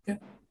 Okay?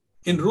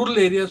 In rural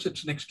areas,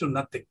 it's next to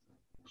nothing.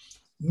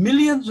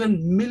 Millions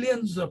and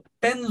millions of,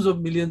 tens of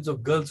millions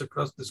of girls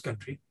across this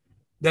country,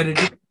 their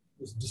education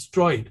is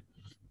destroyed.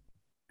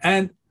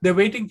 And they're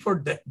waiting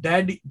for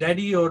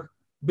daddy or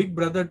big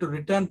brother to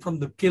return from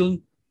the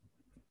kiln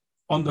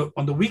on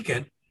the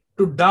weekend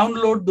to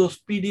download those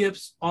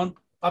PDFs on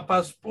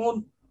papa's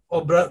phone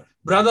or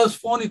brother's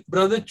phone if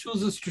brother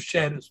chooses to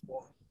share his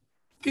phone.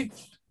 Okay.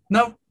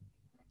 Now,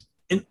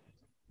 in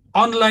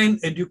online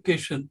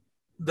education,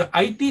 the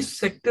IT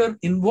sector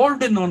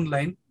involved in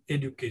online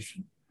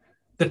education,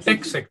 the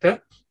tech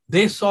sector,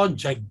 they saw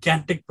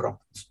gigantic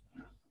profits.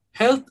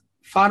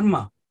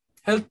 Healthcare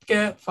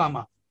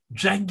pharma,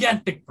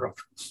 gigantic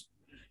profits.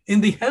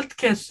 In the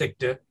healthcare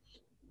sector,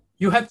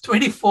 you have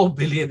 24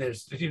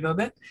 billionaires. Did you know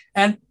that?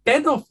 And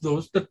 10 of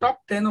those, the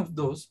top 10 of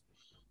those,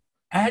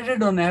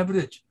 added on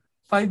average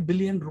 5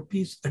 billion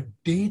rupees a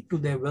day to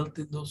their wealth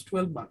in those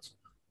 12 months.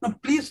 Now,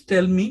 please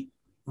tell me,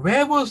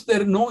 where was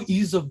there no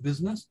ease of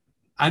business?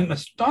 I'm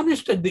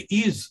astonished at the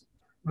ease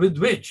with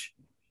which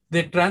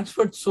they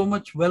transferred so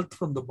much wealth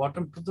from the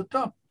bottom to the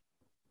top.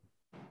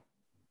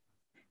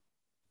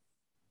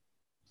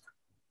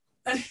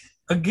 And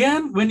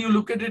again, when you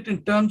look at it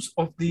in terms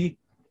of the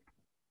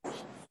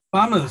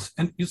farmers,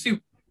 and you see,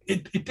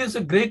 it is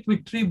a great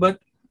victory, but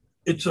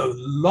it's a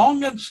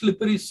long and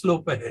slippery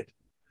slope ahead.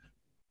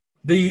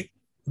 The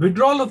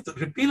repeal of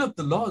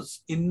the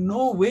laws in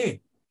no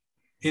way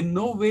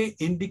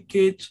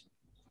indicates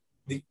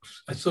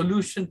a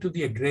solution to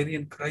the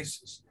agrarian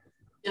crisis.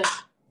 Yeah.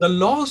 The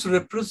laws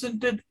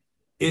represented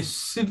a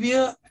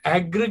severe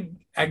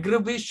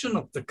aggravation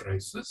of the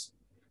crisis,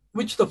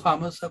 which the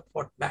farmers have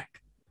fought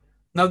back.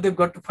 Now they've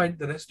got to find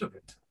the rest of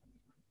it.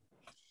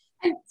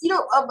 And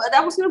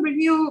that was going to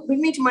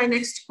bring me to my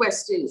next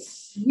question.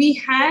 We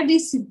had a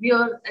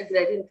severe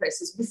agrarian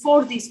crisis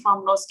before these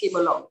farm laws came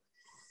along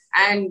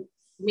and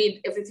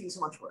made everything so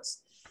much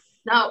worse.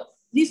 Now,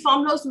 these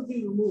farm laws will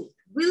be removed.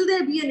 Will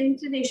there be an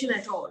inclination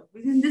at all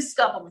within this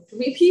government,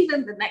 maybe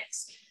even the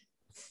next,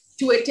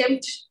 to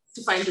attempt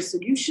to find a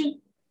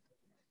solution?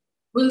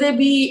 Will there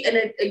be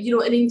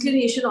an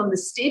inclination on the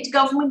state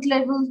government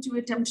level to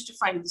attempt to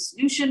find the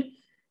solution?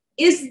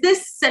 Is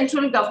this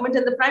central government,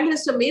 and the Prime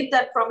Minister made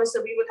that promise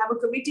that we will have a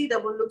committee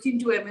that will look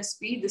into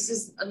MSP. This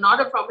is not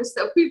a promise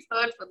that we've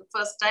heard for the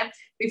first time.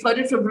 We've heard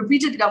it from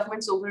repeated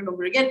governments over and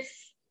over again.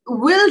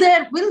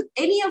 Will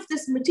any of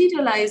this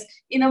materialize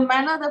in a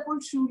manner that will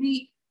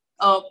truly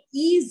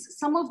ease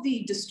some of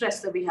the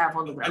distress that we have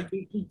on the ground? I'll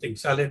do two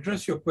things. I'll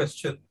address your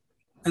question,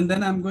 and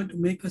then I'm going to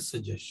make a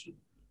suggestion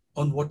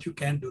on what you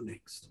can do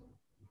next.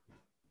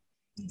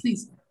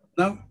 Please.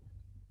 Now,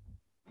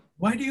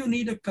 why do you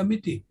need a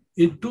committee?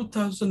 In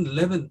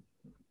 2011,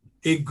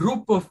 a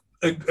group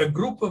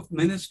of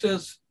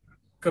ministers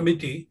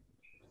committee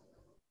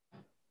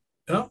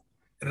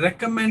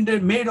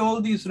made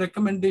all these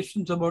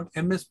recommendations about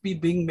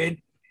MSP being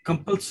made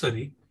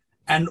compulsory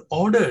and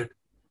ordered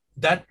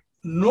that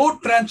no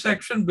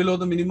transaction below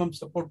the minimum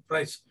support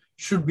price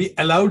should be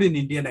allowed in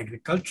Indian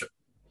agriculture.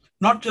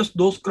 Not just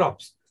those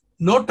crops,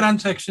 no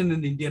transaction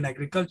in Indian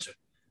agriculture.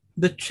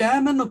 The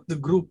chairman of the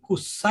group who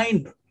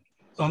signed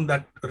on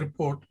that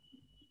report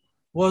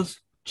was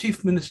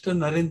Chief Minister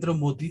Narendra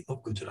Modi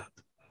of Gujarat.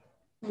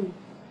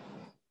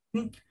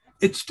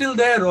 It's still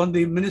there on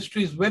the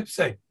ministry's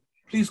website.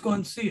 Please go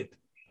and see it.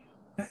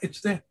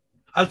 It's there.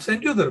 I'll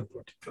send you the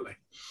report if you like,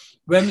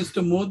 where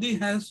Mr. Modi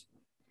has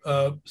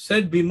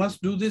said we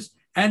must do this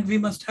and we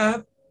must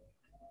have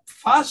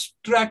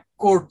fast-track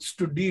courts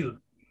to deal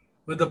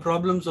with the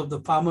problems of the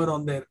farmer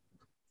on their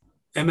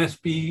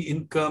MSP,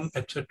 income,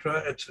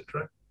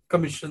 etc.,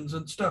 commissions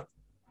and stuff.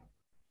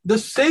 The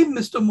same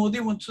Mr. Modi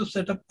wants to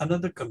set up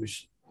another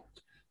commission.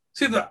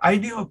 See, the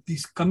idea of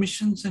these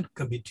commissions and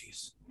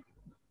committees.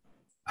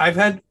 I've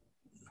had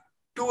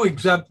two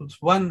examples.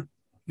 One,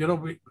 you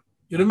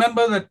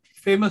remember that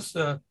famous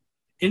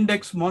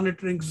index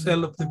monitoring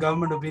cell of the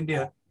government of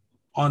India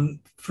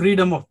on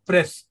freedom of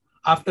press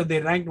after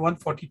they ranked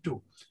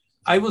 142.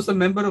 I was a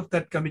member of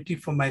that committee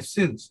for my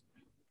sins.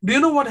 Do you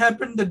know what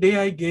happened the day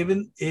I gave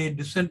in a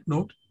dissent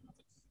note?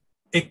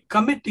 A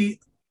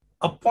committee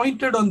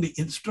appointed on the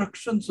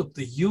instructions of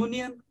the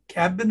Union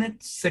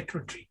Cabinet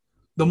Secretary,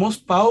 the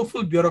most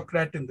powerful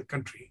bureaucrat in the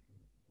country.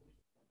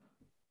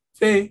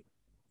 Faye,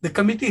 the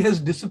committee has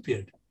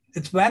disappeared.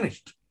 It's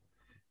vanished.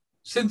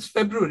 Since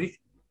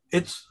February,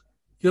 it's,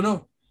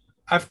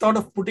 I've thought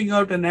of putting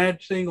out an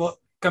ad saying, oh,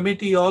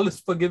 committee, all is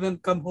forgiven,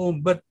 come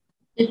home, but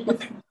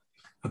nothing.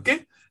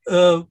 Okay?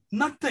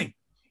 Nothing.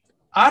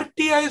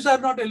 RTIs are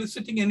not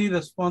eliciting any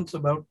response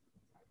about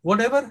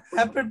whatever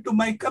happened to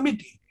my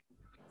committee.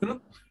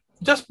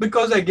 Just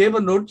because I gave a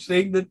note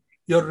saying that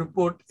your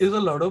report is a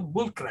lot of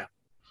bullcrap.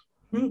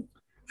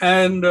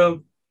 And,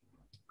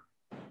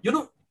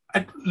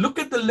 look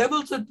at the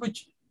levels at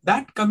which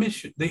that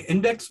commission, the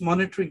index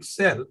monitoring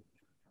cell,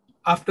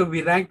 after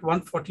we ranked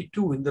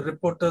 142 in the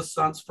Reporters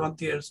Sans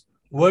Frontières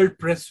World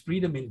Press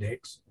Freedom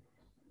Index,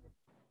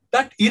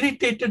 that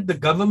irritated the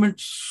government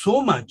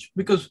so much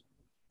because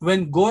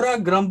when Gora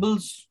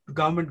grumbles, the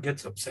government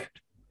gets upset.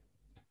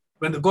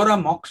 When the Gora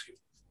mocks you,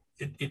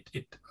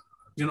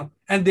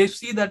 and they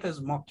see that as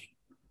mocking.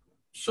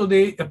 So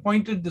they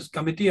appointed this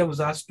committee. I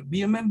was asked to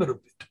be a member of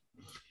it.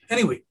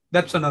 Anyway,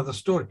 that's another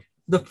story.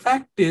 The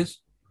fact is,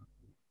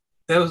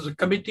 there was a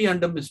committee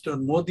under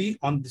Mr. Modi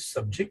on this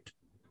subject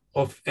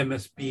of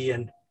MSP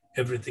and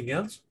everything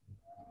else.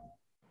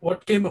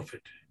 What came of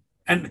it?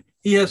 And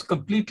he has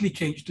completely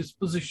changed his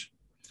position.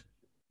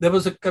 There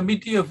was a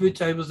committee of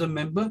which I was a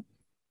member,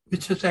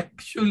 which has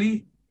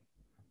actually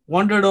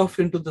wandered off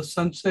into the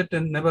sunset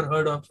and never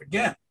heard of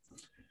again.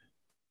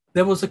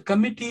 There was a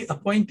committee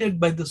appointed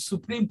by the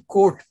Supreme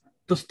Court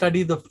to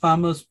study the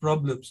farmers'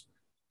 problems.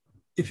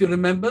 If you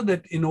remember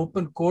that in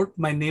open court,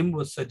 my name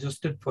was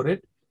suggested for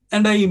it.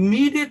 And I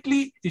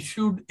immediately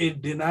issued a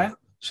denial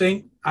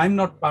saying, I'm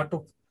not part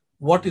of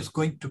what is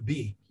going to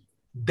be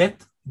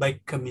death by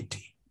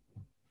committee.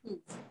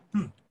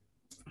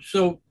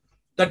 So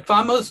that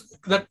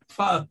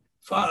the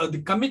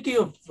committee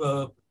of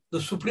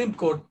the Supreme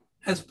Court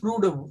has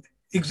proved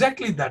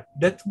exactly that,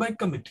 death by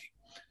committee.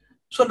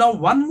 So now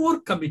one more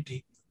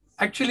committee,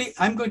 actually,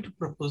 I'm going to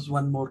propose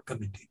one more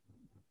committee.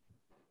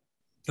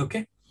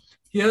 Okay,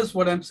 here's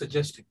what I'm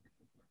suggesting.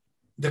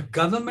 The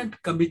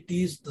government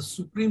committees, the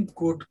Supreme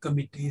Court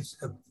committees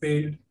have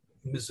failed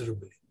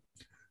miserably.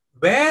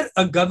 Where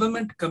a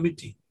government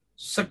committee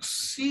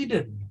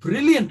succeeded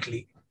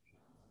brilliantly,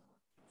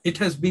 it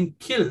has been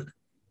killed,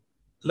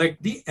 like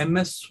the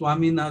MS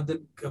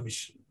Swaminathan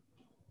Commission.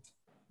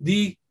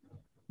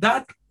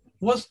 That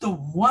was the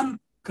one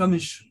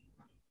commission,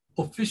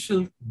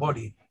 official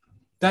body,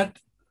 that,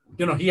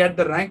 he had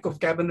the rank of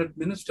cabinet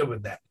minister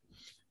with that,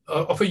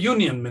 of a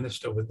union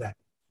minister with that.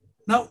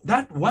 Now,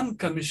 that one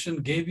commission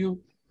gave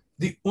you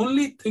the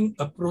only thing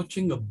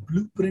approaching a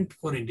blueprint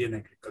for Indian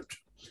agriculture.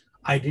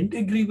 I didn't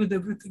agree with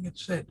everything it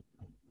said,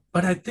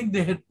 but I think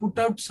they had put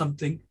out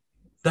something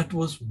that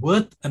was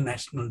worth a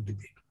national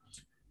debate.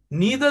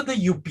 Neither the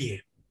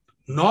UPA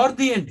nor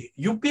the NDA,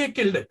 UPA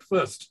killed it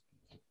first.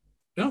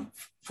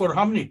 For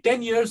how many?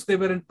 10 years they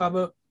were in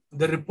power.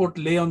 The report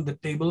lay on the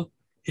table.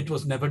 It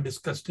was never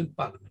discussed in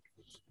Parliament.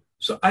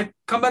 So I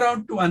come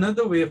around to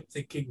another way of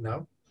thinking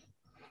now.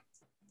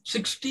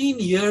 16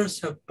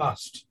 years have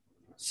passed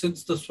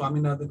since the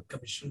Swaminathan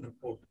Commission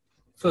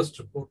first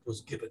report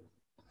was given.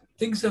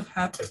 Things have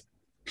happened.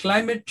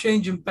 Climate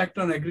change impact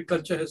on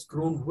agriculture has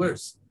grown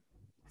worse.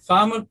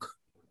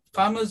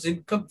 Farmers'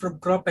 income from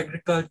crop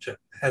agriculture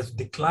has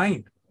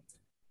declined.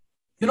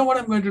 You know what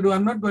I'm going to do?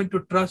 I'm not going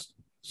to trust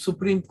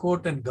Supreme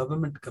Court and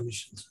government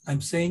commissions.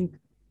 I'm saying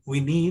we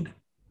need,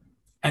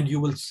 and you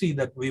will see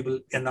that we will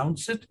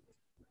announce it.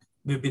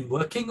 We've been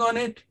working on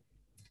it.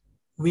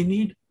 We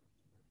need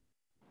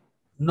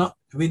a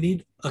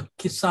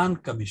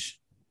Kisan Commission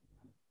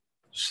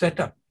set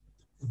up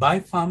by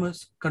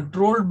farmers,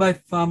 controlled by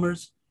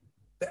farmers.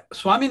 The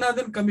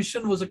Swaminathan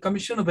Commission was a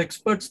commission of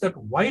experts that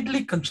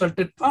widely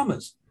consulted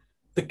farmers.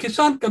 The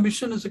Kisan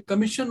Commission is a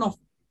commission of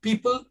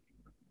people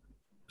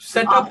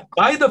set up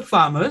by the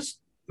farmers.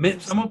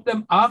 Some of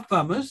them are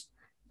farmers,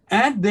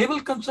 and they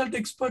will consult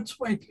experts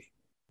widely.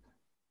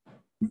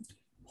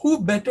 who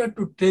better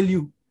to tell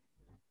you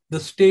the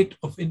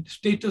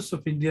status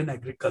of Indian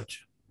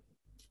agriculture?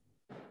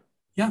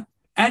 Yeah.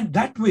 And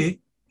that way,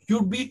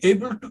 you'd be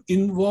able to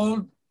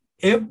involve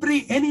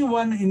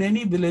anyone in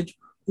any village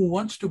who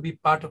wants to be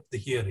part of the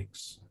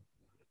hearings.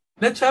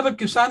 Let's have a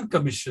Kisan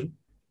Commission.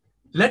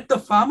 Let the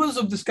farmers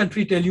of this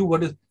country tell you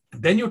what is,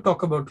 then you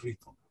talk about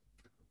reform,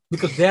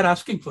 because they're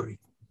asking for reform.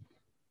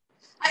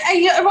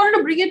 I wanted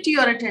to bring it to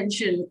your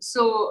attention.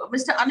 So,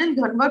 Mr. Anil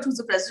Ghanwat, who's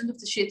the president of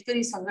the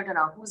Shetkari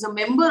Sangatana, who's a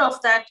member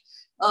of that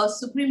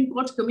Supreme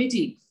Court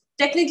committee.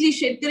 Technically,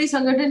 Shetkari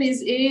Sangatana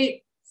is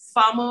a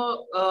farmer,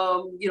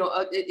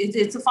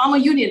 it's a farmer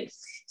union.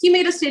 He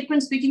made a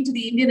statement speaking to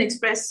the Indian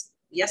Express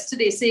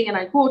yesterday saying, and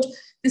I quote,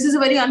 "This is a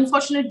very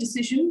unfortunate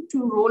decision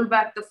to roll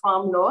back the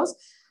farm laws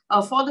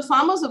for the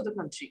farmers of the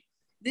country.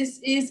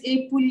 This is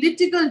a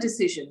political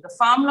decision. The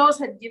farm laws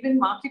had given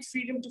market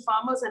freedom to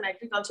farmers and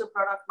agriculture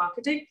product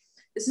marketing.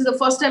 This is the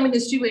first time in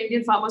history where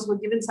Indian farmers were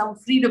given some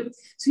freedom."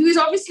 So he was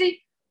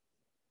obviously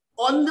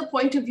on the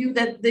point of view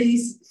that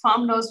these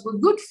farm laws were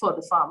good for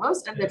the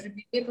farmers and that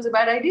repeal was a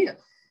bad idea.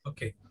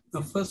 Okay.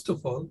 Now, first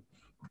of all,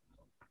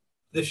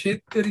 the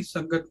Shetkari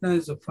Sangatna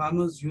is a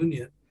farmers'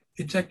 union.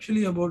 It's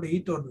actually about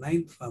 8 or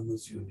 9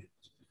 farmers'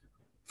 unions.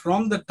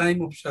 From the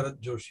time of Sharad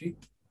Joshi,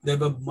 there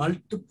were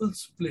multiple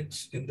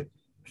splits in the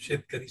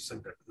Shetkari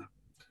Sangatna.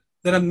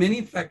 There are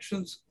many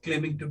factions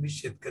claiming to be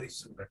Shetkari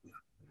Sangatna.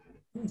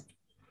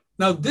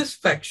 Now, this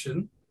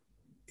faction,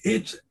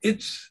 its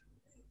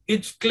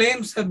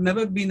claims have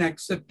never been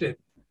accepted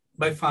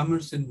by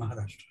farmers in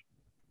Maharashtra.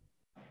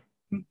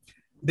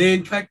 They,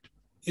 in fact,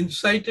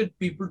 incited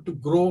people to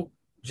grow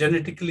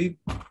genetically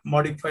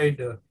modified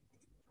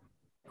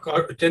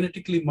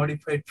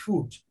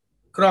foods,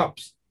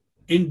 crops,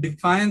 in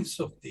defiance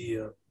of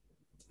the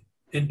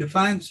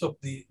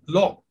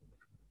law.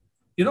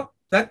 You know,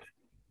 that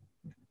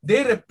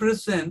they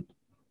represent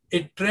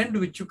a trend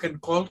which you can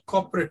call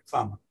corporate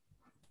farmer.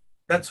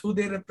 That's who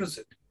they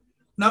represent.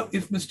 Now,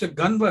 if Mr.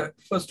 Ghanwat,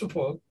 first of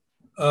all,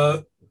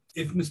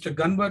 if Mr.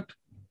 Ghanwat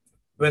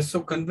were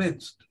so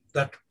convinced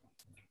that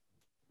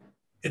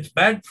it's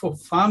bad for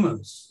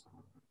farmers,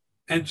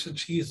 and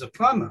since he is a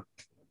farmer,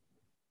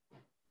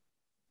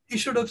 he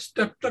should have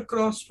stepped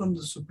across from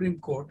the Supreme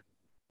Court,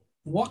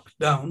 walked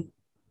down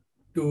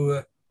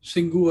to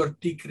Singhu or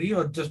Tikri,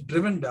 or just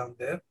driven down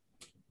there,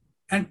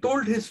 and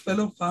told his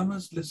fellow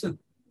farmers, listen,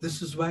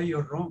 this is why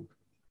you're wrong.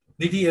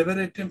 Did he ever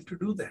attempt to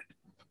do that?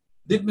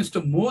 Did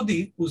Mr.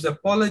 Modi, whose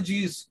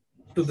apologies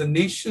to the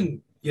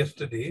nation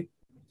yesterday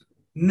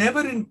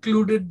never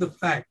included the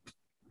fact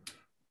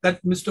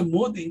that Mr.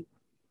 Modi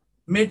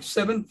made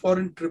 7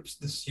 foreign trips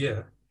this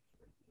year,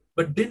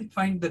 but didn't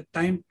find the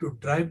time to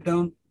drive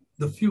down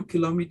the few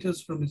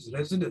kilometers from his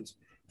residence?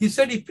 He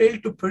said he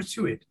failed to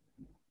pursue it.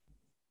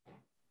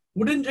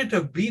 Wouldn't it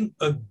have been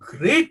a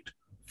great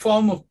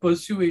form of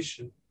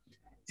persuasion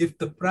if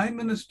the Prime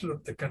Minister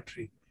of the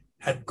country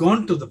had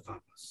gone to the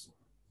farmers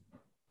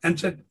and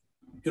said,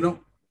 you know,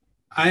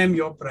 I am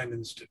your Prime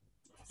Minister.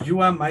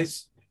 You are my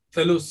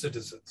fellow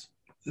citizens.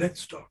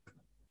 Let's talk.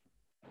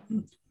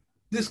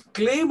 This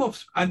claim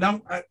of,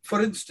 now,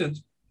 for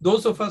instance,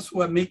 those of us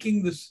who are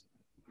making this,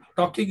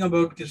 talking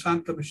about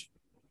Kisan Commission,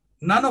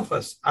 none of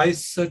us, I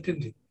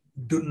certainly,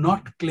 do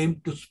not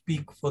claim to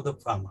speak for the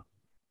farmer.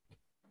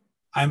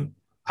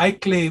 I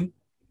claim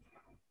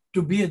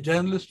to be a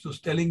journalist who's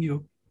telling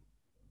you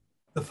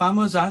the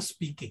farmers are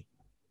speaking.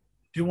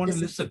 Do you want to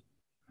listen?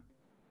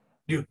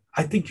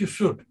 I think you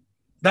should.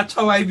 That's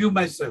how I view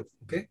myself,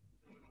 okay?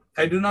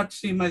 I do not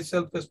see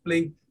myself as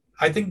playing.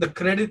 I think the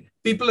credit,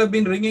 people have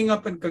been ringing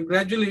up and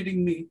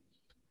congratulating me.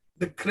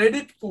 The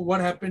credit for what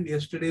happened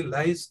yesterday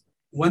lies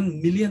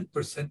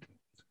 1,000,000%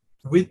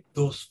 with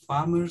those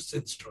farmers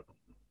in struggle.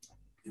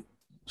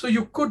 So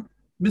you could,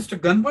 Mr.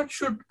 Ghanwat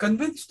should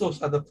convince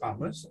those other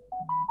farmers.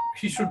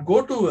 He should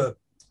go to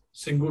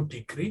Singhu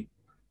Tikri,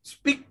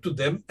 speak to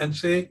them and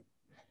say,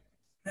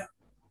 yeah.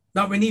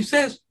 Now when he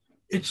says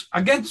it's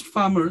against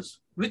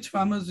farmers, which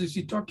farmers is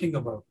he talking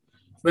about?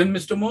 When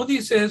Mr.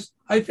 Modi says,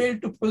 I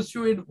failed to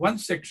persuade one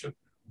section,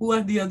 who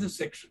are the other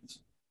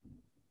sections?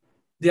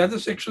 The other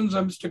sections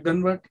are Mr.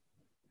 Ghanwat.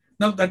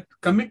 Now that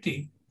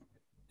committee,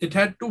 it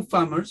had 2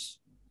 farmers,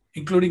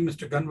 including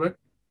Mr. Ghanwat,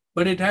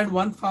 but it had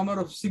one farmer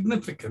of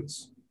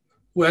significance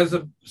who has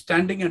a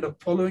standing and a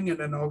following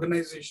and an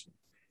organization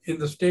in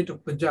the state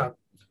of Punjab,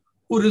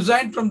 who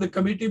resigned from the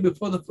committee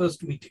before the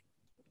first meeting.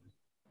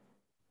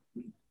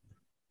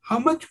 How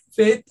much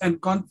faith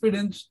and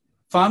confidence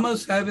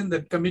farmers have in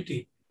that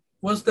committee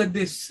was that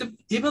they,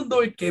 even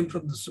though it came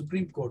from the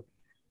Supreme Court,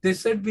 they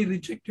said, we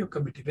reject your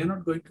committee. We're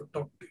not going to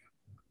talk to you.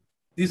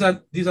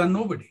 These are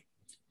nobody.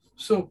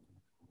 So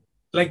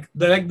like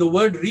the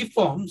word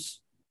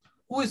reforms,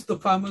 who is the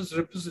farmer's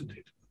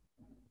representative?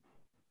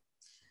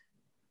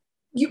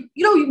 You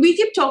know, we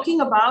keep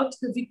talking about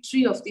the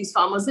victory of these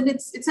farmers, and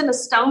it's an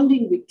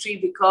astounding victory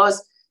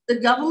because the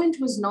government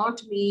was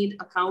not made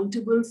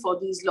accountable for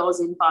these laws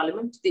in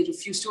Parliament. They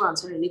refused to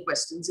answer any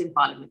questions in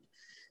Parliament,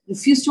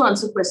 refused to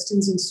answer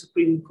questions in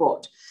Supreme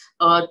Court.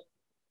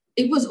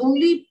 it was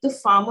only the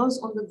farmers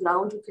on the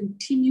ground who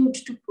continued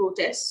to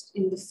protest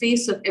in the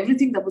face of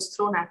everything that was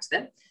thrown at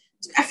them,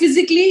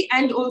 physically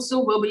and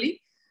also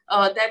verbally,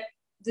 that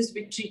this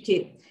victory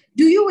came.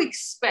 Do you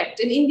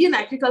expect, and Indian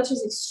agriculture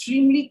is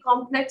extremely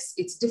complex,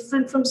 it's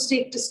different from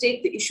state to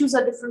state, the issues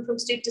are different from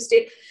state to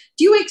state.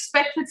 Do you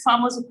expect that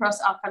farmers across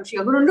our country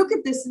are going to look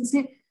at this and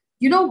say,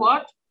 you know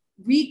what,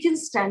 we can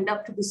stand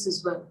up to this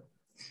as well?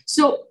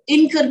 So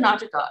in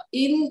Karnataka,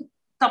 in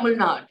Tamil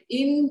Nadu,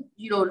 in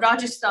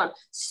Rajasthan,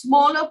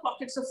 smaller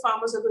pockets of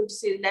farmers are going to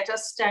say, let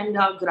us stand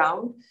our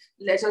ground,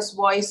 let us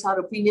voice our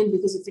opinion,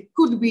 because if it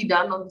could be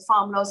done on the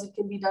farm laws, it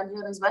can be done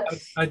here as well.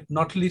 I'd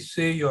not only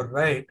say you're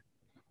right,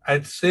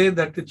 I'd say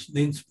that it's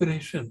the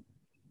inspiration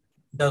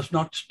does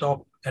not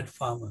stop at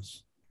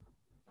farmers.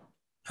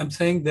 I'm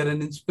saying they're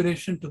an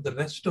inspiration to the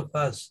rest of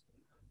us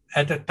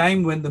at a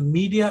time when the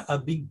media are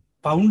being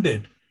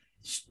pounded,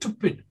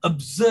 stupid,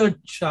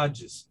 absurd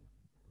charges.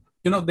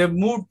 They've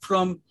moved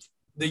from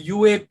the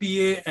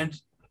UAPA and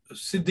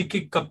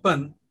Siddiqui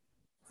Kappan,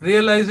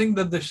 realizing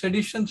that the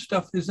sedition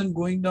stuff isn't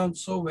going down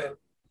so well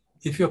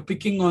if you're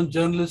picking on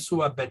journalists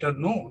who are better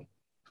known.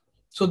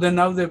 So then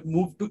now they've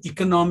moved to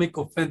economic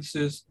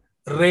offenses,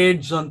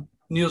 raids on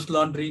News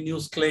Laundry,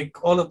 News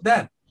Click, all of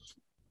that.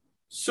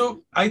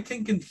 So I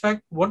think, in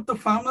fact, what the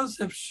farmers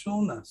have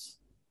shown us,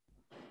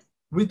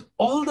 with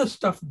all the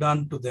stuff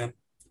done to them,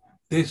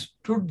 they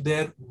stood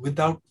there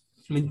without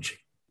flinching.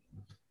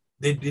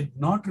 They did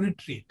not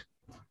retreat.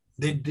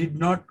 They did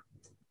not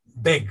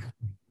beg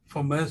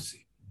for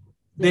mercy.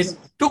 They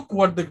took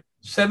what the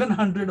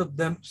 700 of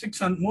them,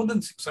 600, more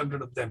than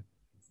 600 of them,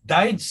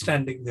 died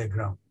standing their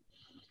ground.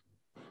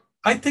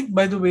 I think,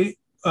 by the way,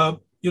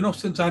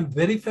 since I'm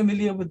very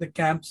familiar with the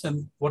camps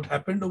and what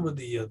happened over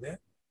the year there,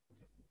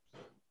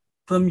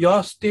 from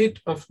your state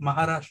of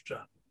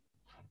Maharashtra,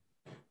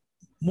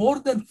 more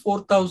than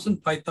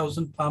 4,000,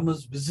 5,000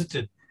 farmers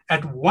visited.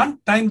 At one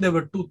time, there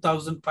were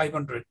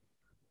 2,500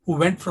 who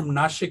went from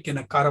Nashik in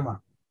a caravan.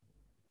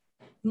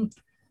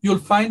 You'll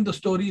find the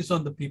stories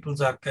on the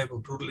People's Archive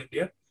of Rural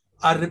India.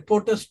 Our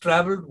reporters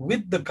traveled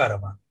with the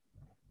caravan,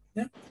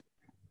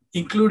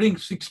 including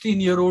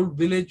 16-year-old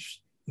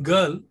village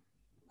girl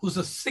who's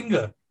a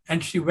singer,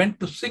 and she went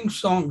to sing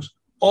songs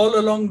all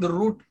along the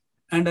route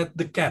and at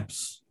the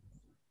camps.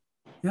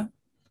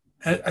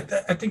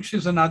 I think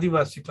she's an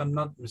Adivasi, if I'm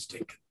not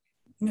mistaken.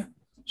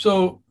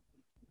 So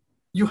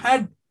you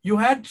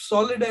had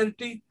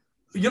solidarity,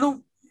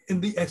 in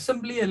the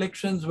assembly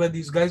elections where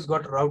these guys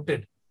got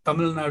routed,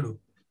 Tamil Nadu.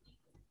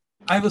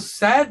 I was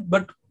sad,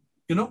 but,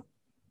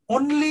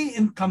 only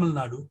in Tamil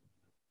Nadu,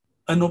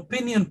 an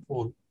opinion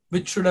poll,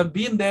 which should have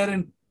been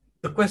there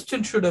the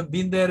question should have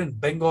been there in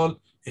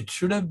Bengal, it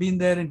should have been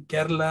there in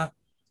Kerala,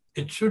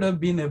 it should have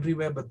been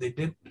everywhere, but they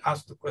didn't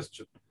ask the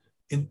question.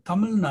 In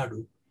Tamil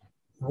Nadu,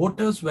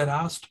 voters were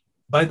asked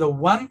by the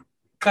one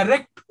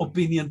correct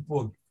opinion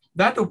poll.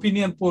 That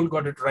opinion poll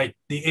got it right,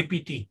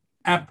 the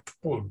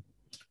apt poll.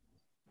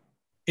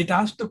 It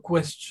asked the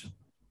question,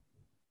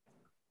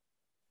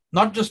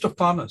 not just of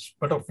farmers,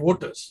 but of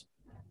voters.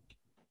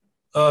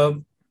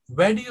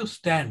 Where do you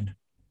stand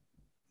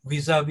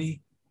vis-a-vis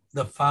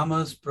the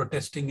farmers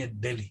protesting in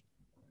Delhi?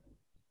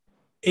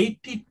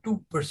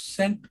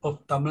 82%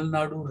 of Tamil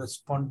Nadu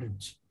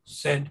respondents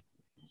said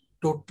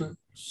total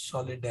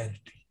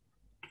solidarity.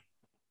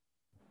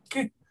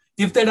 Okay.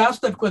 If they'd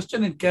asked that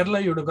question in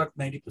Kerala, you'd have got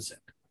 90%.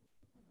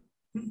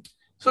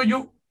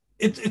 So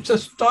it's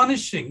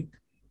astonishing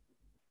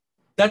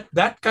that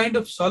that kind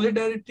of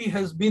solidarity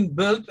has been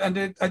built,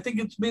 and I think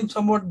it's been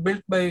somewhat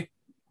built by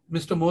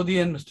Mr. Modi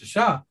and Mr.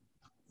 Shah.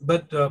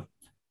 But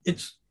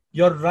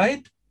you're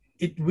right,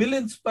 it will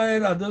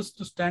inspire others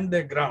to stand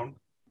their ground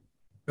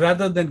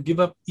rather than give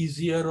up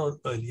easier or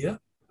earlier,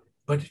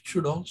 but it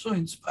should also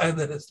inspire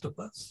the rest of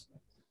us.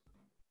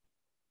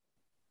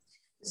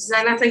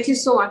 P.Sainath, thank you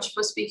so much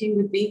for speaking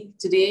with me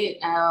today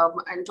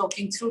and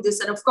talking through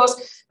this. And of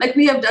course, like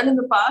we have done in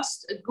the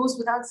past, it goes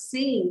without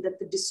saying that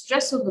the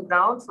distress on the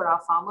ground for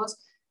our farmers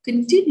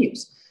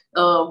continues.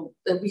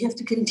 We have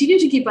to continue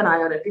to keep an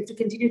eye on it. We have to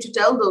continue to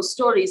tell those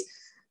stories.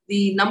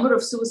 The number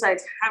of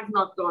suicides have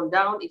not gone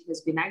down. It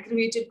has been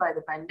aggravated by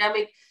the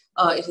pandemic.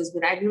 It has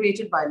been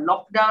aggravated by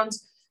lockdowns.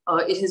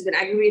 It has been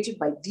aggravated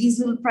by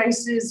diesel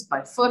prices,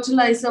 by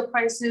fertilizer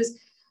prices.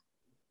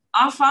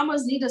 Our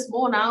farmers need us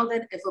more now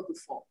than ever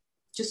before,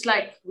 just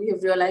like we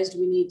have realized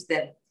we need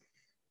them.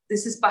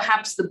 This is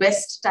perhaps the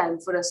best time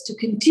for us to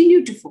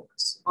continue to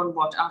focus on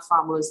what our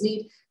farmers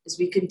need as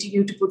we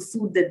continue to put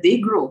food that they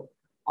grow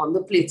on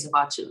the plates of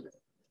our children.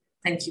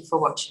 Thank you for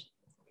watching.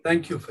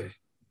 Thank you, Faye.